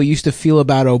people used to feel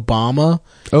about Obama.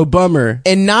 Oh, bummer.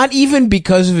 And not even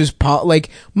because of his, like,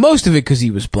 most of it because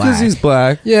he was black. Because he's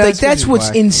black. Yeah, Like, that's what's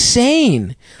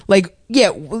insane. Like,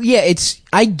 yeah, it's,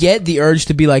 I get the urge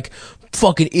to be like,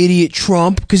 fucking idiot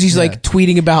Trump, because he's like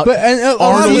tweeting about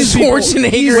Arnold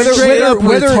Schwarzenegger.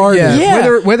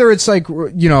 Whether it's like,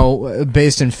 you know,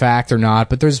 based in fact or not,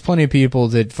 but there's plenty of people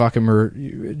that fucking were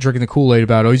drinking the Kool-Aid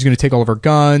about, oh, he's going to take all of our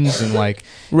guns and like,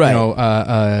 right. You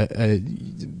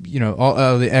know,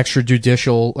 all the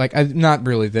extrajudicial, like, not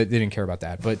really, they didn't care about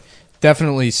that, but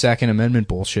definitely Second Amendment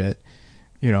bullshit,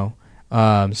 you know.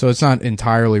 So it's not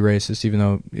entirely racist, even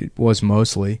though it was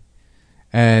mostly.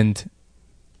 And,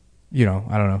 you know,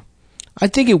 I don't know. I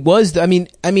think it was. I mean,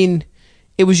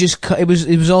 it was just. It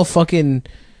was all fucking.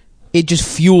 It just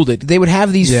fueled it. They would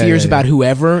have these fears about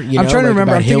whoever. You know, I'm trying to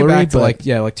remember. I'm Hillary, thinking back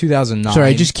to like 2009. Sorry,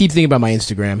 I just keep thinking about my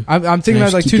Instagram. I'm thinking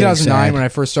about like 2009 when I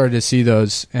first started to see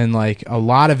those, and like a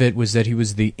lot of it was that he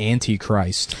was the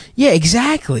Antichrist. Yeah,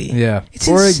 exactly. Yeah, it's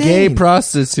or insane. a gay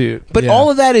prostitute. But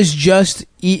all of that is just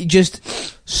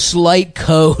slight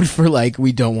code for like,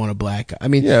 we don't want a black guy. I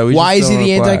mean, why is he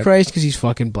the Antichrist? Because he's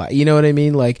fucking black. You know what I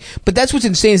mean? Like, but that's what's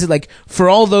insane is that like, for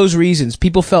all those reasons,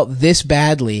 people felt this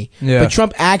badly. Yeah. But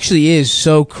Trump actually is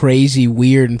so crazy,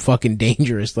 weird, and fucking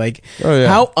dangerous. Like,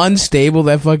 how unstable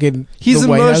that fucking he's the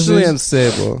White emotionally House is.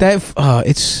 Unstable. That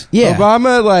it's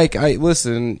Obama, like,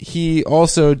 listen. He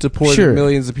also deported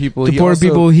millions of people. Deported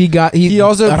people. He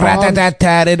also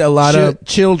rat-tat-tat-tatted a lot of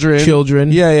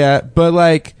children. Yeah. But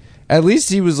like, at least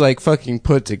he was like fucking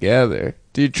put together.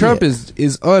 Dude, Trump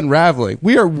is unraveling.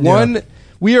 We are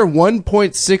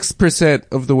 1.6%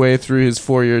 of the way through his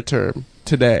 4-year term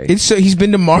today. He's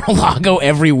been to Mar-a-Lago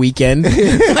every weekend. Like,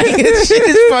 this shit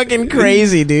is fucking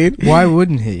crazy, dude. Why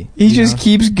wouldn't he? He just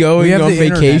keeps going on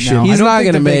vacation. He's not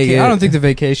going to make it. I don't think the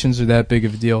vacations are that big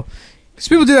of a deal. Because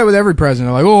people do that with every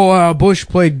president. They're like, Bush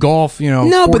played golf, you know,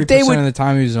 40% of the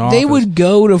time he was in office. They would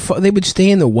they would stay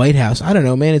in the White House. I don't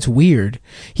know, man. It's weird.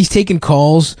 He's taking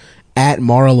calls at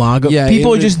Mar-a-Lago. Yeah,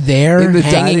 people are just there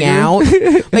hanging out.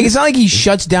 Like, it's not like he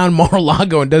shuts down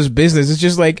Mar-a-Lago and does business. It's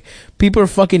just like people are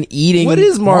fucking eating. What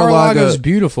is Mar-a-Lago? Mar-a-Lago's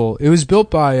beautiful. It was built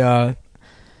by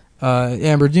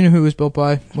Amber, do you know who it was built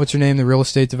by? What's her name? The real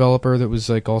estate developer that was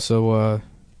like also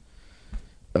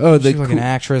she's like an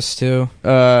actress too. Like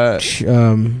a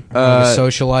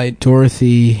socialite.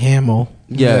 Dorothy Hamill.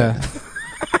 Yeah.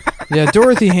 Yeah,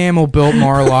 Dorothy Hamill built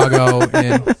Mar-a-Lago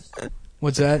in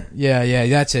what's that? Yeah,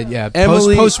 that's it. Yeah.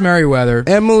 Post Merriweather.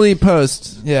 Emily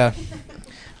Post. Yeah.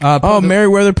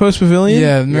 Merriweather Post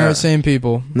Pavilion? Yeah, same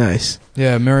people. Nice.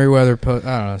 Yeah, Merriweather Post.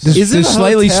 I don't know. Is it a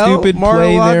slightly stupid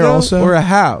play there also? Or a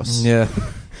house? Yeah.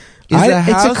 Is it a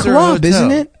house it's a club,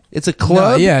 isn't it? It's a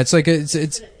club? No, yeah, it's like it's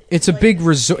It's a big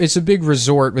resort. It's a big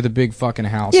resort with a big fucking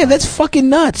house. Yeah, that's fucking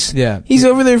nuts. Yeah. He's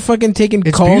over there fucking taking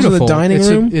It's calls beautiful. in the dining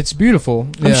room. It's beautiful.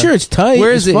 I'm Yeah. sure it's tight.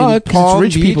 Where is as it, in fuck, 'cause Palm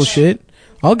it's rich people Beach? shit.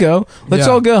 I'll go. Let's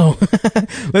Yeah. all go.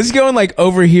 Let's go and like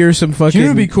overhear some fucking You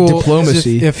know, it'd be cool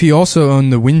diplomacy. if he also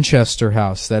owned the Winchester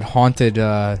house, that haunted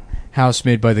house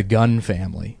made by the Gunn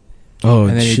family, oh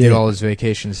and then shit! he did all his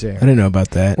vacations there. I didn't know about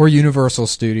that. Or Universal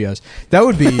Studios. That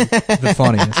would be the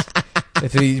funniest.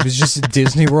 If he was just a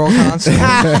Disney World constantly.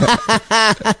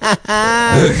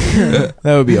 That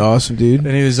would be awesome, dude.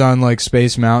 And he was on like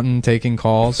Space Mountain taking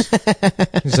calls.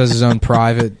 He has his own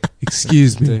private.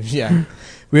 Excuse me. Yeah.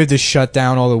 We had to shut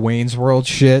down all the Wayne's World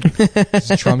shit.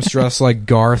 Trump's dressed like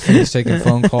Garth and he's taking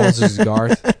phone calls as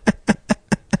Garth.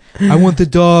 I want the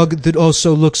dog that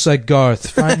also looks like Garth.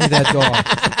 Find me that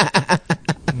dog.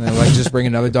 And they're like, just bring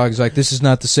another dog. He's like, this is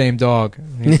not the same dog.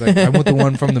 And he's like, I want the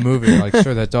one from the movie. They're like,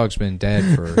 sir, that dog's been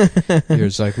dead for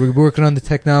years. Like, we're working on the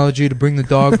technology to bring the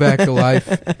dog back to life.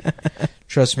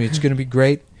 Trust me, it's going to be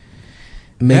great.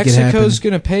 Make it happen. Mexico's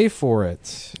going to pay for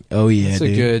it. Oh yeah, That's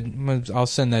dude. a good. I'll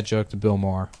send that joke to Bill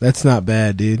Maher. That's not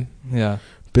bad, dude. Yeah.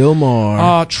 Bill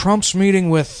Maher. Trump's meeting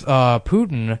with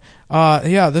Putin.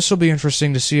 Yeah, this will be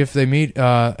interesting to see if they meet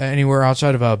anywhere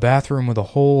outside of a bathroom with a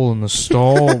hole in the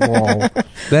stall wall.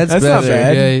 That's not better.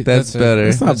 bad. Yeah, That's better.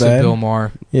 That's not That's bad. a Bill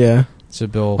Maher. Yeah. It's a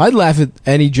Bill. I'd laugh at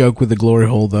any joke with a glory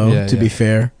hole, though. Yeah, to yeah. be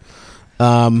fair.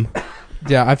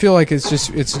 Yeah, I feel like it's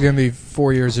going to be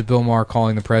 4 years of Bill Maher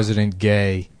calling the president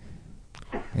gay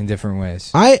in different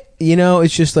ways.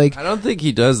 It's just like I don't think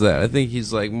he does that. I think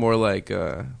he's like more like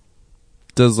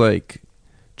does like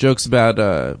jokes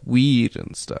about weed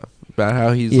and stuff, about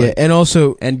how he's like, and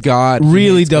also and God he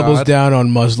really hates doubles God, down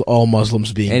on all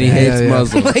Muslims being and he bad. hates Yeah.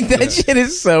 Muslims. Like that shit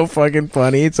is so fucking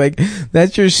funny. It's like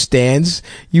that's your stance,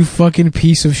 you fucking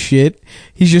piece of shit.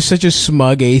 He's just such a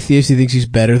smug atheist. He thinks he's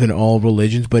better than all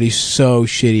religions, but he's so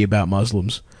shitty about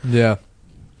Muslims. Yeah.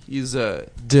 He's a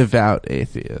devout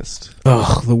atheist.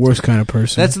 Ugh, the worst kind of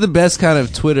person. That's the best kind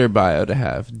of Twitter bio to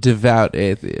have. Devout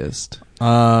atheist.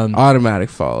 Automatic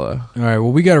follow. All right,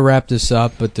 well, we got to wrap this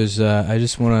up, but there's I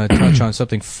just want to touch on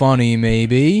something funny,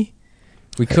 maybe.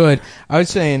 We could. I was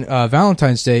saying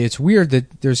Valentine's Day, it's weird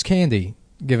that there's candy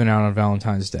given out on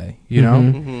Valentine's Day, you know?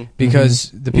 Mm-hmm.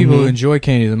 Because the people who enjoy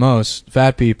candy the most,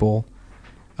 fat people,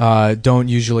 don't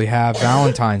usually have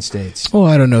Valentine's dates. Oh,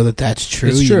 I don't know that that's true.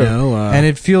 It's true. You know? And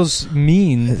it feels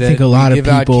mean that think a lot we of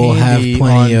give out people have candy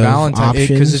plenty on of Valentine's options.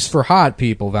 because it's for hot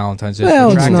people. Valentine's Day. Well,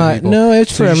 for it's attractive not. people. No,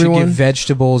 it's So for you should everyone. give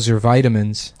vegetables or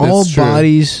vitamins. all That's true.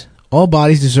 bodies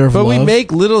deserve But love. we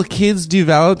make little kids do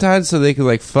Valentine's so they can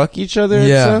like fuck each other and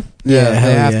Yeah, stuff. Yeah, they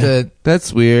hell have yeah. to.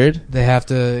 That's weird. They have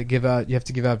to give out. You have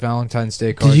to give out Valentine's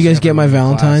Day cards. Did you guys to get my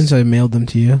everyone in class. Valentines? I mailed them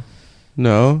to you.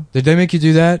 No. Did they make you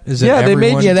do that? Is it Yeah, they made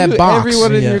everyone? you Yeah, that do box.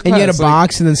 everyone in Yeah. your And you had a class, like,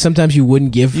 box, and then sometimes you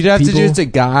wouldn't give. you'd have people. to do it to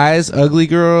guys, ugly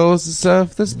girls and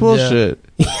stuff. That's bullshit.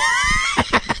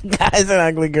 guys and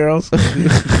ugly girls.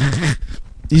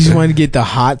 You just wanted to get the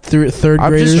hot third I'm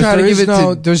graders. just trying to There give is it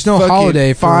no, to there's no fucking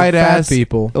holiday for fine fat ass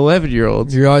people.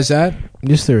 11-year-olds. You realize that?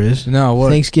 Yes, there is. No, what?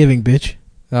 Thanksgiving, bitch.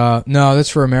 No, that's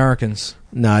for Americans.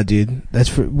 Nah, dude. That's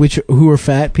for who are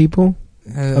fat people?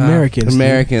 Americans. dude.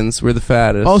 Americans, we're the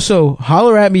fattest. Also,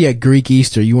 holler at me at Greek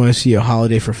Easter. You want to see a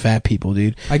holiday for fat people,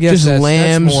 dude? I guess Just that's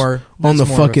lambs more, on that's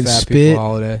the more of a fucking fat spit. people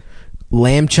holiday.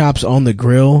 Lamb chops on the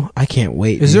grill. I can't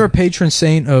wait. Is dude. there a patron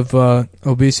saint of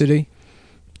obesity?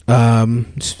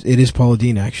 It is Paula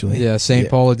Dean, actually. Yeah, Saint Yeah.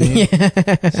 Paula Dean.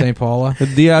 Saint Paula.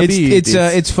 Diabetes.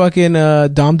 It's fucking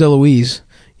Dom DeLuise.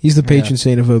 He's the patron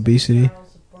saint of obesity.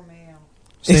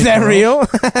 Is Saint that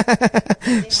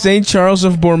Charles? real? Saint Charles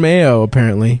of Borromeo,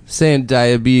 apparently. saying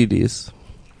diabetes.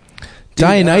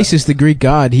 Dionysus, the Greek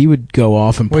god, he would go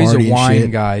off and Well, party he's a and wine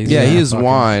shit. guy. He's Yeah, not he is fucking-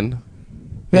 wine.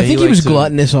 I Yeah, think he he was likes to-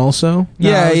 gluttonous also. No,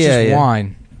 Yeah, it's yeah, just yeah.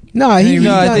 wine. No, He he would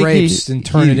no, I eat think grapes he- and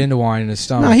turn he- it into wine in his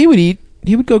stomach. no,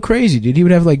 he would go crazy, dude. He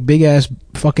would have like big ass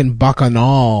fucking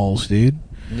bacchanals, dude.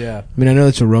 Yeah. I mean, I know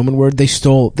that's a Roman word. They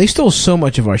stole so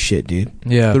much of our shit, dude.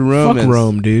 Yeah. The Romans. Fuck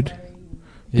Rome, dude.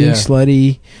 Being Yeah.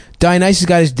 slutty. Dionysus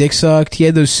got his dick sucked. He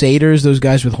had those satyrs, those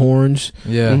guys with horns.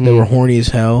 Yeah. Mhm. They were horny as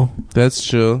hell, That's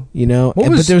true. you know. What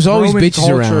but was there's always Roman bitches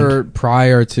culture around.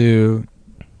 prior to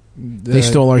They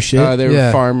stole our shit. They were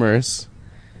Yeah. farmers.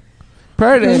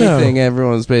 Prior to I don't know. anything,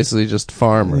 everyone's basically just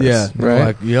farmers. Yeah. They're right.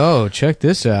 like, yo, check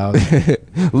this out.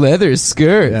 Leather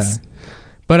skirts. Yeah.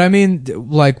 But I mean,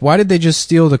 like, why did they just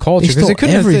steal the culture? They Because they stole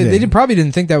couldn't. everything. They probably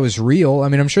didn't think that was real. I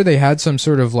mean, I'm sure they had some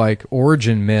sort of like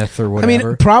origin myth or I whatever.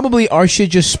 mean, probably our shit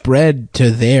just spread to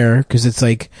there because it's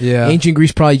like Yeah. ancient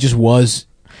Greece probably just was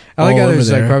I like all how over there's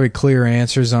there. like probably clear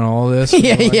answers on all this.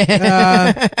 Yeah, Like,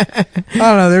 yeah. I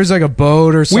don't know. There's like a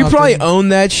boat or We something. probably own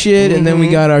that shit, and then we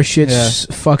got our shit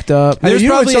fucked up. There's you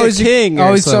know probably what's a king or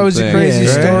always a something, crazy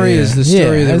right? story is the story Yeah,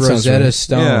 of the that sounds Rosetta right.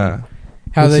 Stone. Yeah.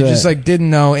 How What's they just that? like didn't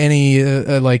know any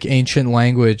like ancient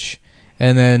language,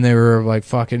 and then they were like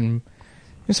fucking.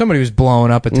 Somebody was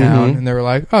blowing up a town, and they were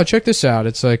like, "Oh, check this out!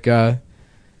 It's like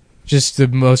just the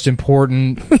most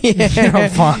important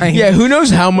find." Yeah, who knows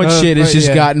how much shit has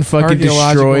just gotten fucking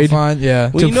Archaeological destroyed. find,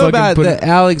 yeah. Well, you know about the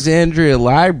Alexandria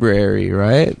Library,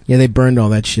 right? Yeah, they burned all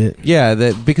that shit. Yeah,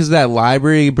 that because that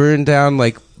library burned down,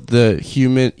 like the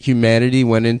humanity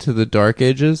went into the Dark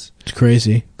Ages It's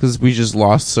crazy. because we just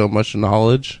lost so much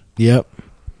knowledge. Yep.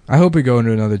 I hope we go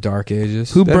into another Dark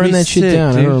Ages. Who That'd burned be that shit sick,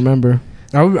 down? I dude. don't remember.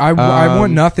 I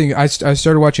want nothing. I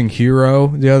started watching Hero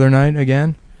the other night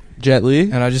again, Jet Li.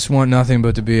 and I just want nothing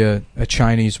but to be a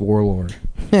Chinese warlord.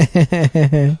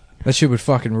 That shit would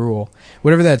fucking rule.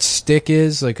 Whatever that stick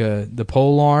is, like the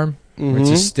pole arm, where it's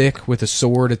a stick with a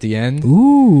sword at the end,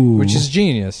 Ooh. which is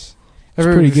genius.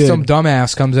 pretty good. Some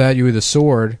dumbass comes at you with a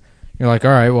sword, you're like,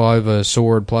 all right, well, I have a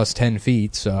sword plus 10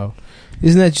 feet, so...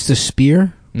 Isn't that just a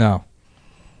spear? No.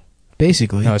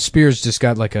 Basically. No, a spear's just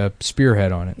got like a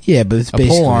spearhead on it. Yeah, but it's A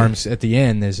basically... pole arms at the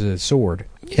end is a sword.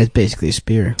 Yeah, it's basically a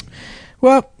spear.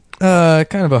 Well,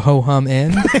 kind of a ho-hum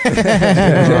end for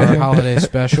our holiday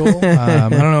special. I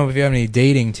don't know if you have any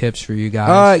dating tips for you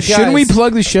guys. Shouldn't we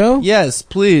plug the show? Yes,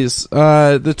 please.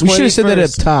 The 21st. We should have said that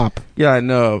up top. Yeah, I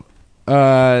know.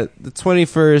 The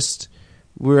 21st,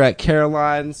 we're at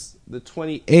Caroline's. The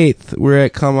 28th, we're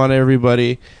at Come On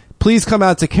Everybody. Please come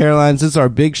out to Caroline's. It's our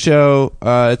big show.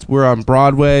 We're on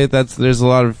Broadway. There's a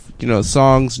lot of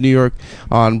songs. New York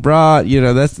on Broad.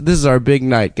 This is our big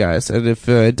night, guys. And if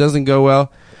it doesn't go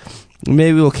well,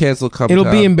 maybe we'll cancel. It'll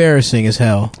be embarrassing as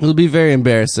hell. It'll be very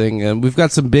embarrassing. And we've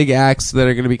got some big acts that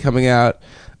are going to be coming out.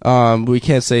 We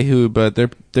can't say who, but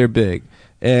they're big.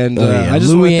 And I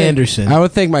just Louis Anderson. I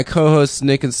would thank my co-hosts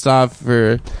Nick and Stav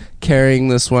for carrying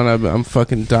this one. I'm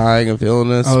fucking dying of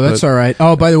illness. Oh, that's all right.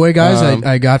 Oh, by the way, guys,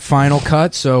 I got Final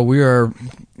Cut, so we are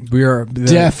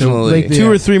definitely 2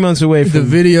 or 3 months away from the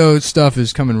video stuff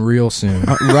is coming real soon.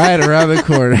 right around the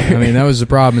corner. I mean, that was the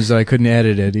problem, is that I couldn't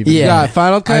edit it. Even Yeah.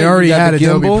 Final Cut. I already you got had the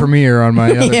Adobe gimbal? Premiere on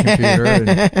my other computer.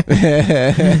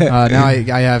 And, now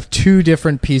I have 2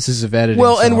 different pieces of editing.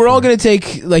 Well, and we're all software. going to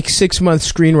take like 6-month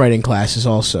screenwriting classes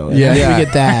also. Yeah. After we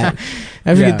get that.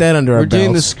 After we get that under our We're doing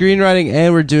the belts. screenwriting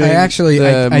and we're doing I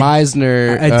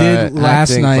Meisner. I did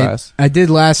last acting night. class. I did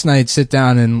last night sit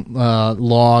down and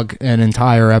log an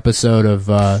entire episode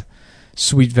of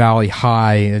Sweet Valley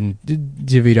High and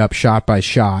divvied up shot by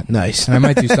shot. Nice. And I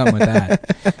might do something with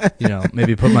that.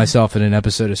 Maybe put myself in an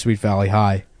episode of Sweet Valley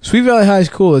High. Sweet Valley High is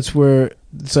cool. It's where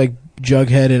it's like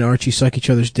Jughead and Archie suck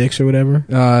each other's dicks or whatever.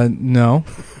 No.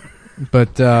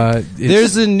 But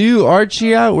There's a new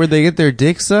Archie out where they get their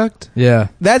dick sucked. yeah.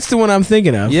 That's the one I'm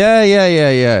thinking of.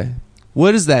 Yeah.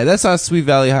 What is that? That's not Sweet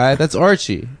Valley High. That's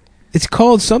Archie. It's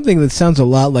called something that sounds a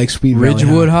lot like Sweet Valley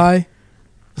Ridgewood High.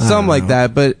 Something like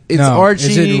that. But it's No. Archie.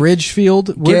 Is it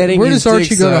Ridgefield? Where getting does his Archie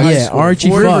dick go to sucked. high Yeah, school? Archie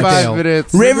 45 Riverdale.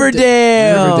 minutes.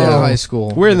 Riverdale. Riverdale High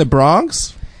School. We're in the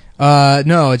Bronx.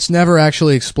 No, it's never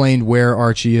actually explained where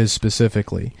Archie is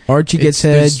specifically. Archie gets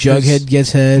It's- head, there's Jughead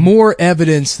gets head. More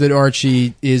evidence that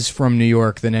Archie is from New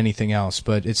York than anything else,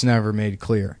 but it's never made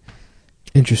clear.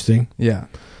 Interesting. Yeah.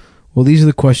 Well, these are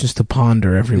the questions to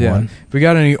ponder, everyone. If we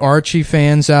got any Archie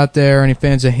fans out there, any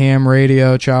fans of ham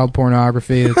radio, child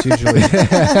pornography, that's usually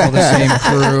all the same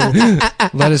crew,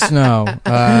 let us know.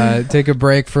 Take a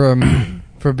break for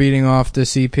beating off the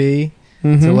CP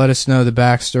to let us know the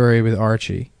backstory with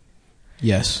Archie.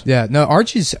 Yes. Yeah, no,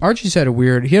 Archie's had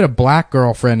he had a black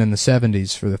girlfriend in the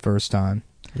 70s for the first time.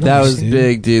 That was dude.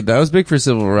 big, dude. That was big for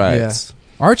civil rights.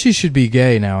 Archie should be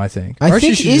gay now, I think. I Archie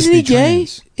think, should isn't just he be gay?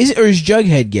 trans. Or is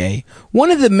Jughead gay? One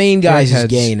of the main guys is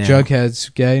gay now. Jughead's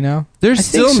gay now? They're I think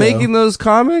still so. making those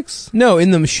comics? No,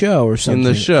 in the show or something.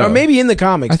 the show. Or maybe in the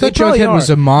comics. I thought They probably Jughead are. was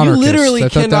a You monarchist. literally I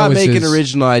thought that cannot was make an his-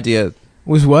 original idea.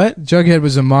 Was what? Jughead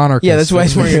was a monarchist. Yeah, that's why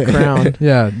he's wearing a crown.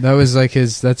 Yeah, that was like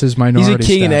that's his minority He's a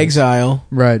king in status. exile.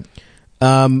 Right.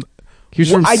 He was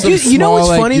from I some do- you know small, what's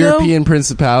like, funny, though? European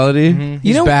principality.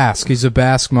 He's know- Basque. He's a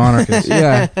Basque monarchist.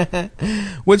 Yeah.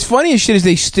 What's funny as shit is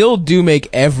they still do make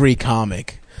every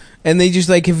comic. And they just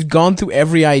like have gone through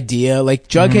every idea. Like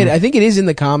Jughead, I think it is in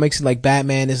the comics, and like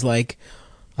Batman is like,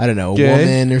 I don't know, a Gay?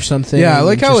 woman or something. Yeah, I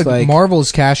like and how just,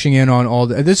 Marvel's cashing in on all.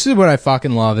 This is what I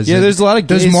fucking love. Is Yeah, that there's a lot of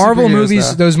those gay Marvel superheroes movies.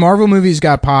 now. Those Marvel movies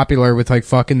got popular with like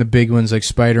fucking the big ones like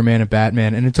Spider-Man and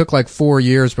Batman, and it took like 4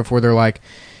 years before they're like,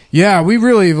 yeah, we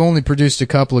really have only produced a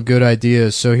couple of good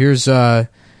ideas. So here's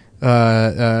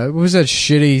What was that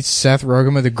shitty Seth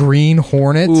Rogen with the Green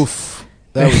Hornet? Oof.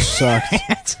 That was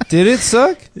sucked. Did it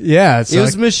suck? Yeah, It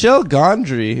was Michelle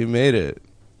Gondry who made it.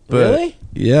 But, Really?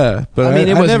 Yeah, but I mean,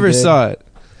 it I wasn't never good. saw it.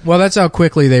 Well, that's how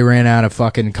quickly they ran out of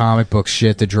fucking comic book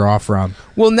shit to draw from.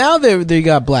 Well, now they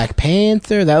got Black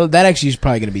Panther. That actually is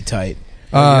probably going to be tight.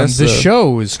 The so.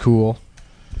 show was cool.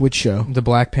 Which show? The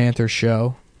Black Panther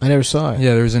show. I never saw it.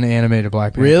 Yeah, there was an animated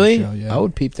Black Panther Really? show. Yeah. I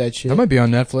would peep that shit. That might be on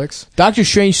Netflix. Doctor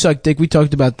Strange sucked dick. We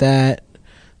talked about that.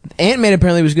 Ant-Man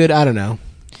apparently was good. I don't know.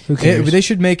 Who cares? They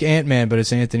should make Ant-Man, but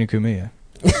it's Anthony Cumia.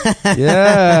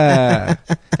 Yeah.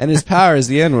 And his power is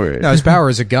the N-word. No, his power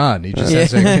is a gun. He just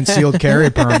has a concealed carry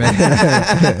permit.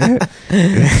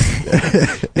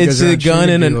 It's a gun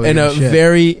and a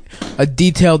very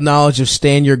detailed knowledge of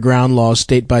stand your ground laws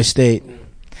state by state.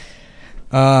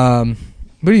 What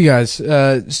do you guys?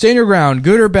 Stand your ground,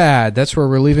 good or bad? That's where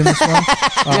we're leaving this one.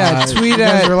 Yeah, tweet you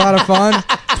guys at- are a lot of fun.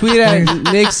 Tweet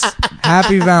at Nick's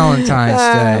Happy Valentine's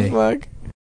Day. Fuck.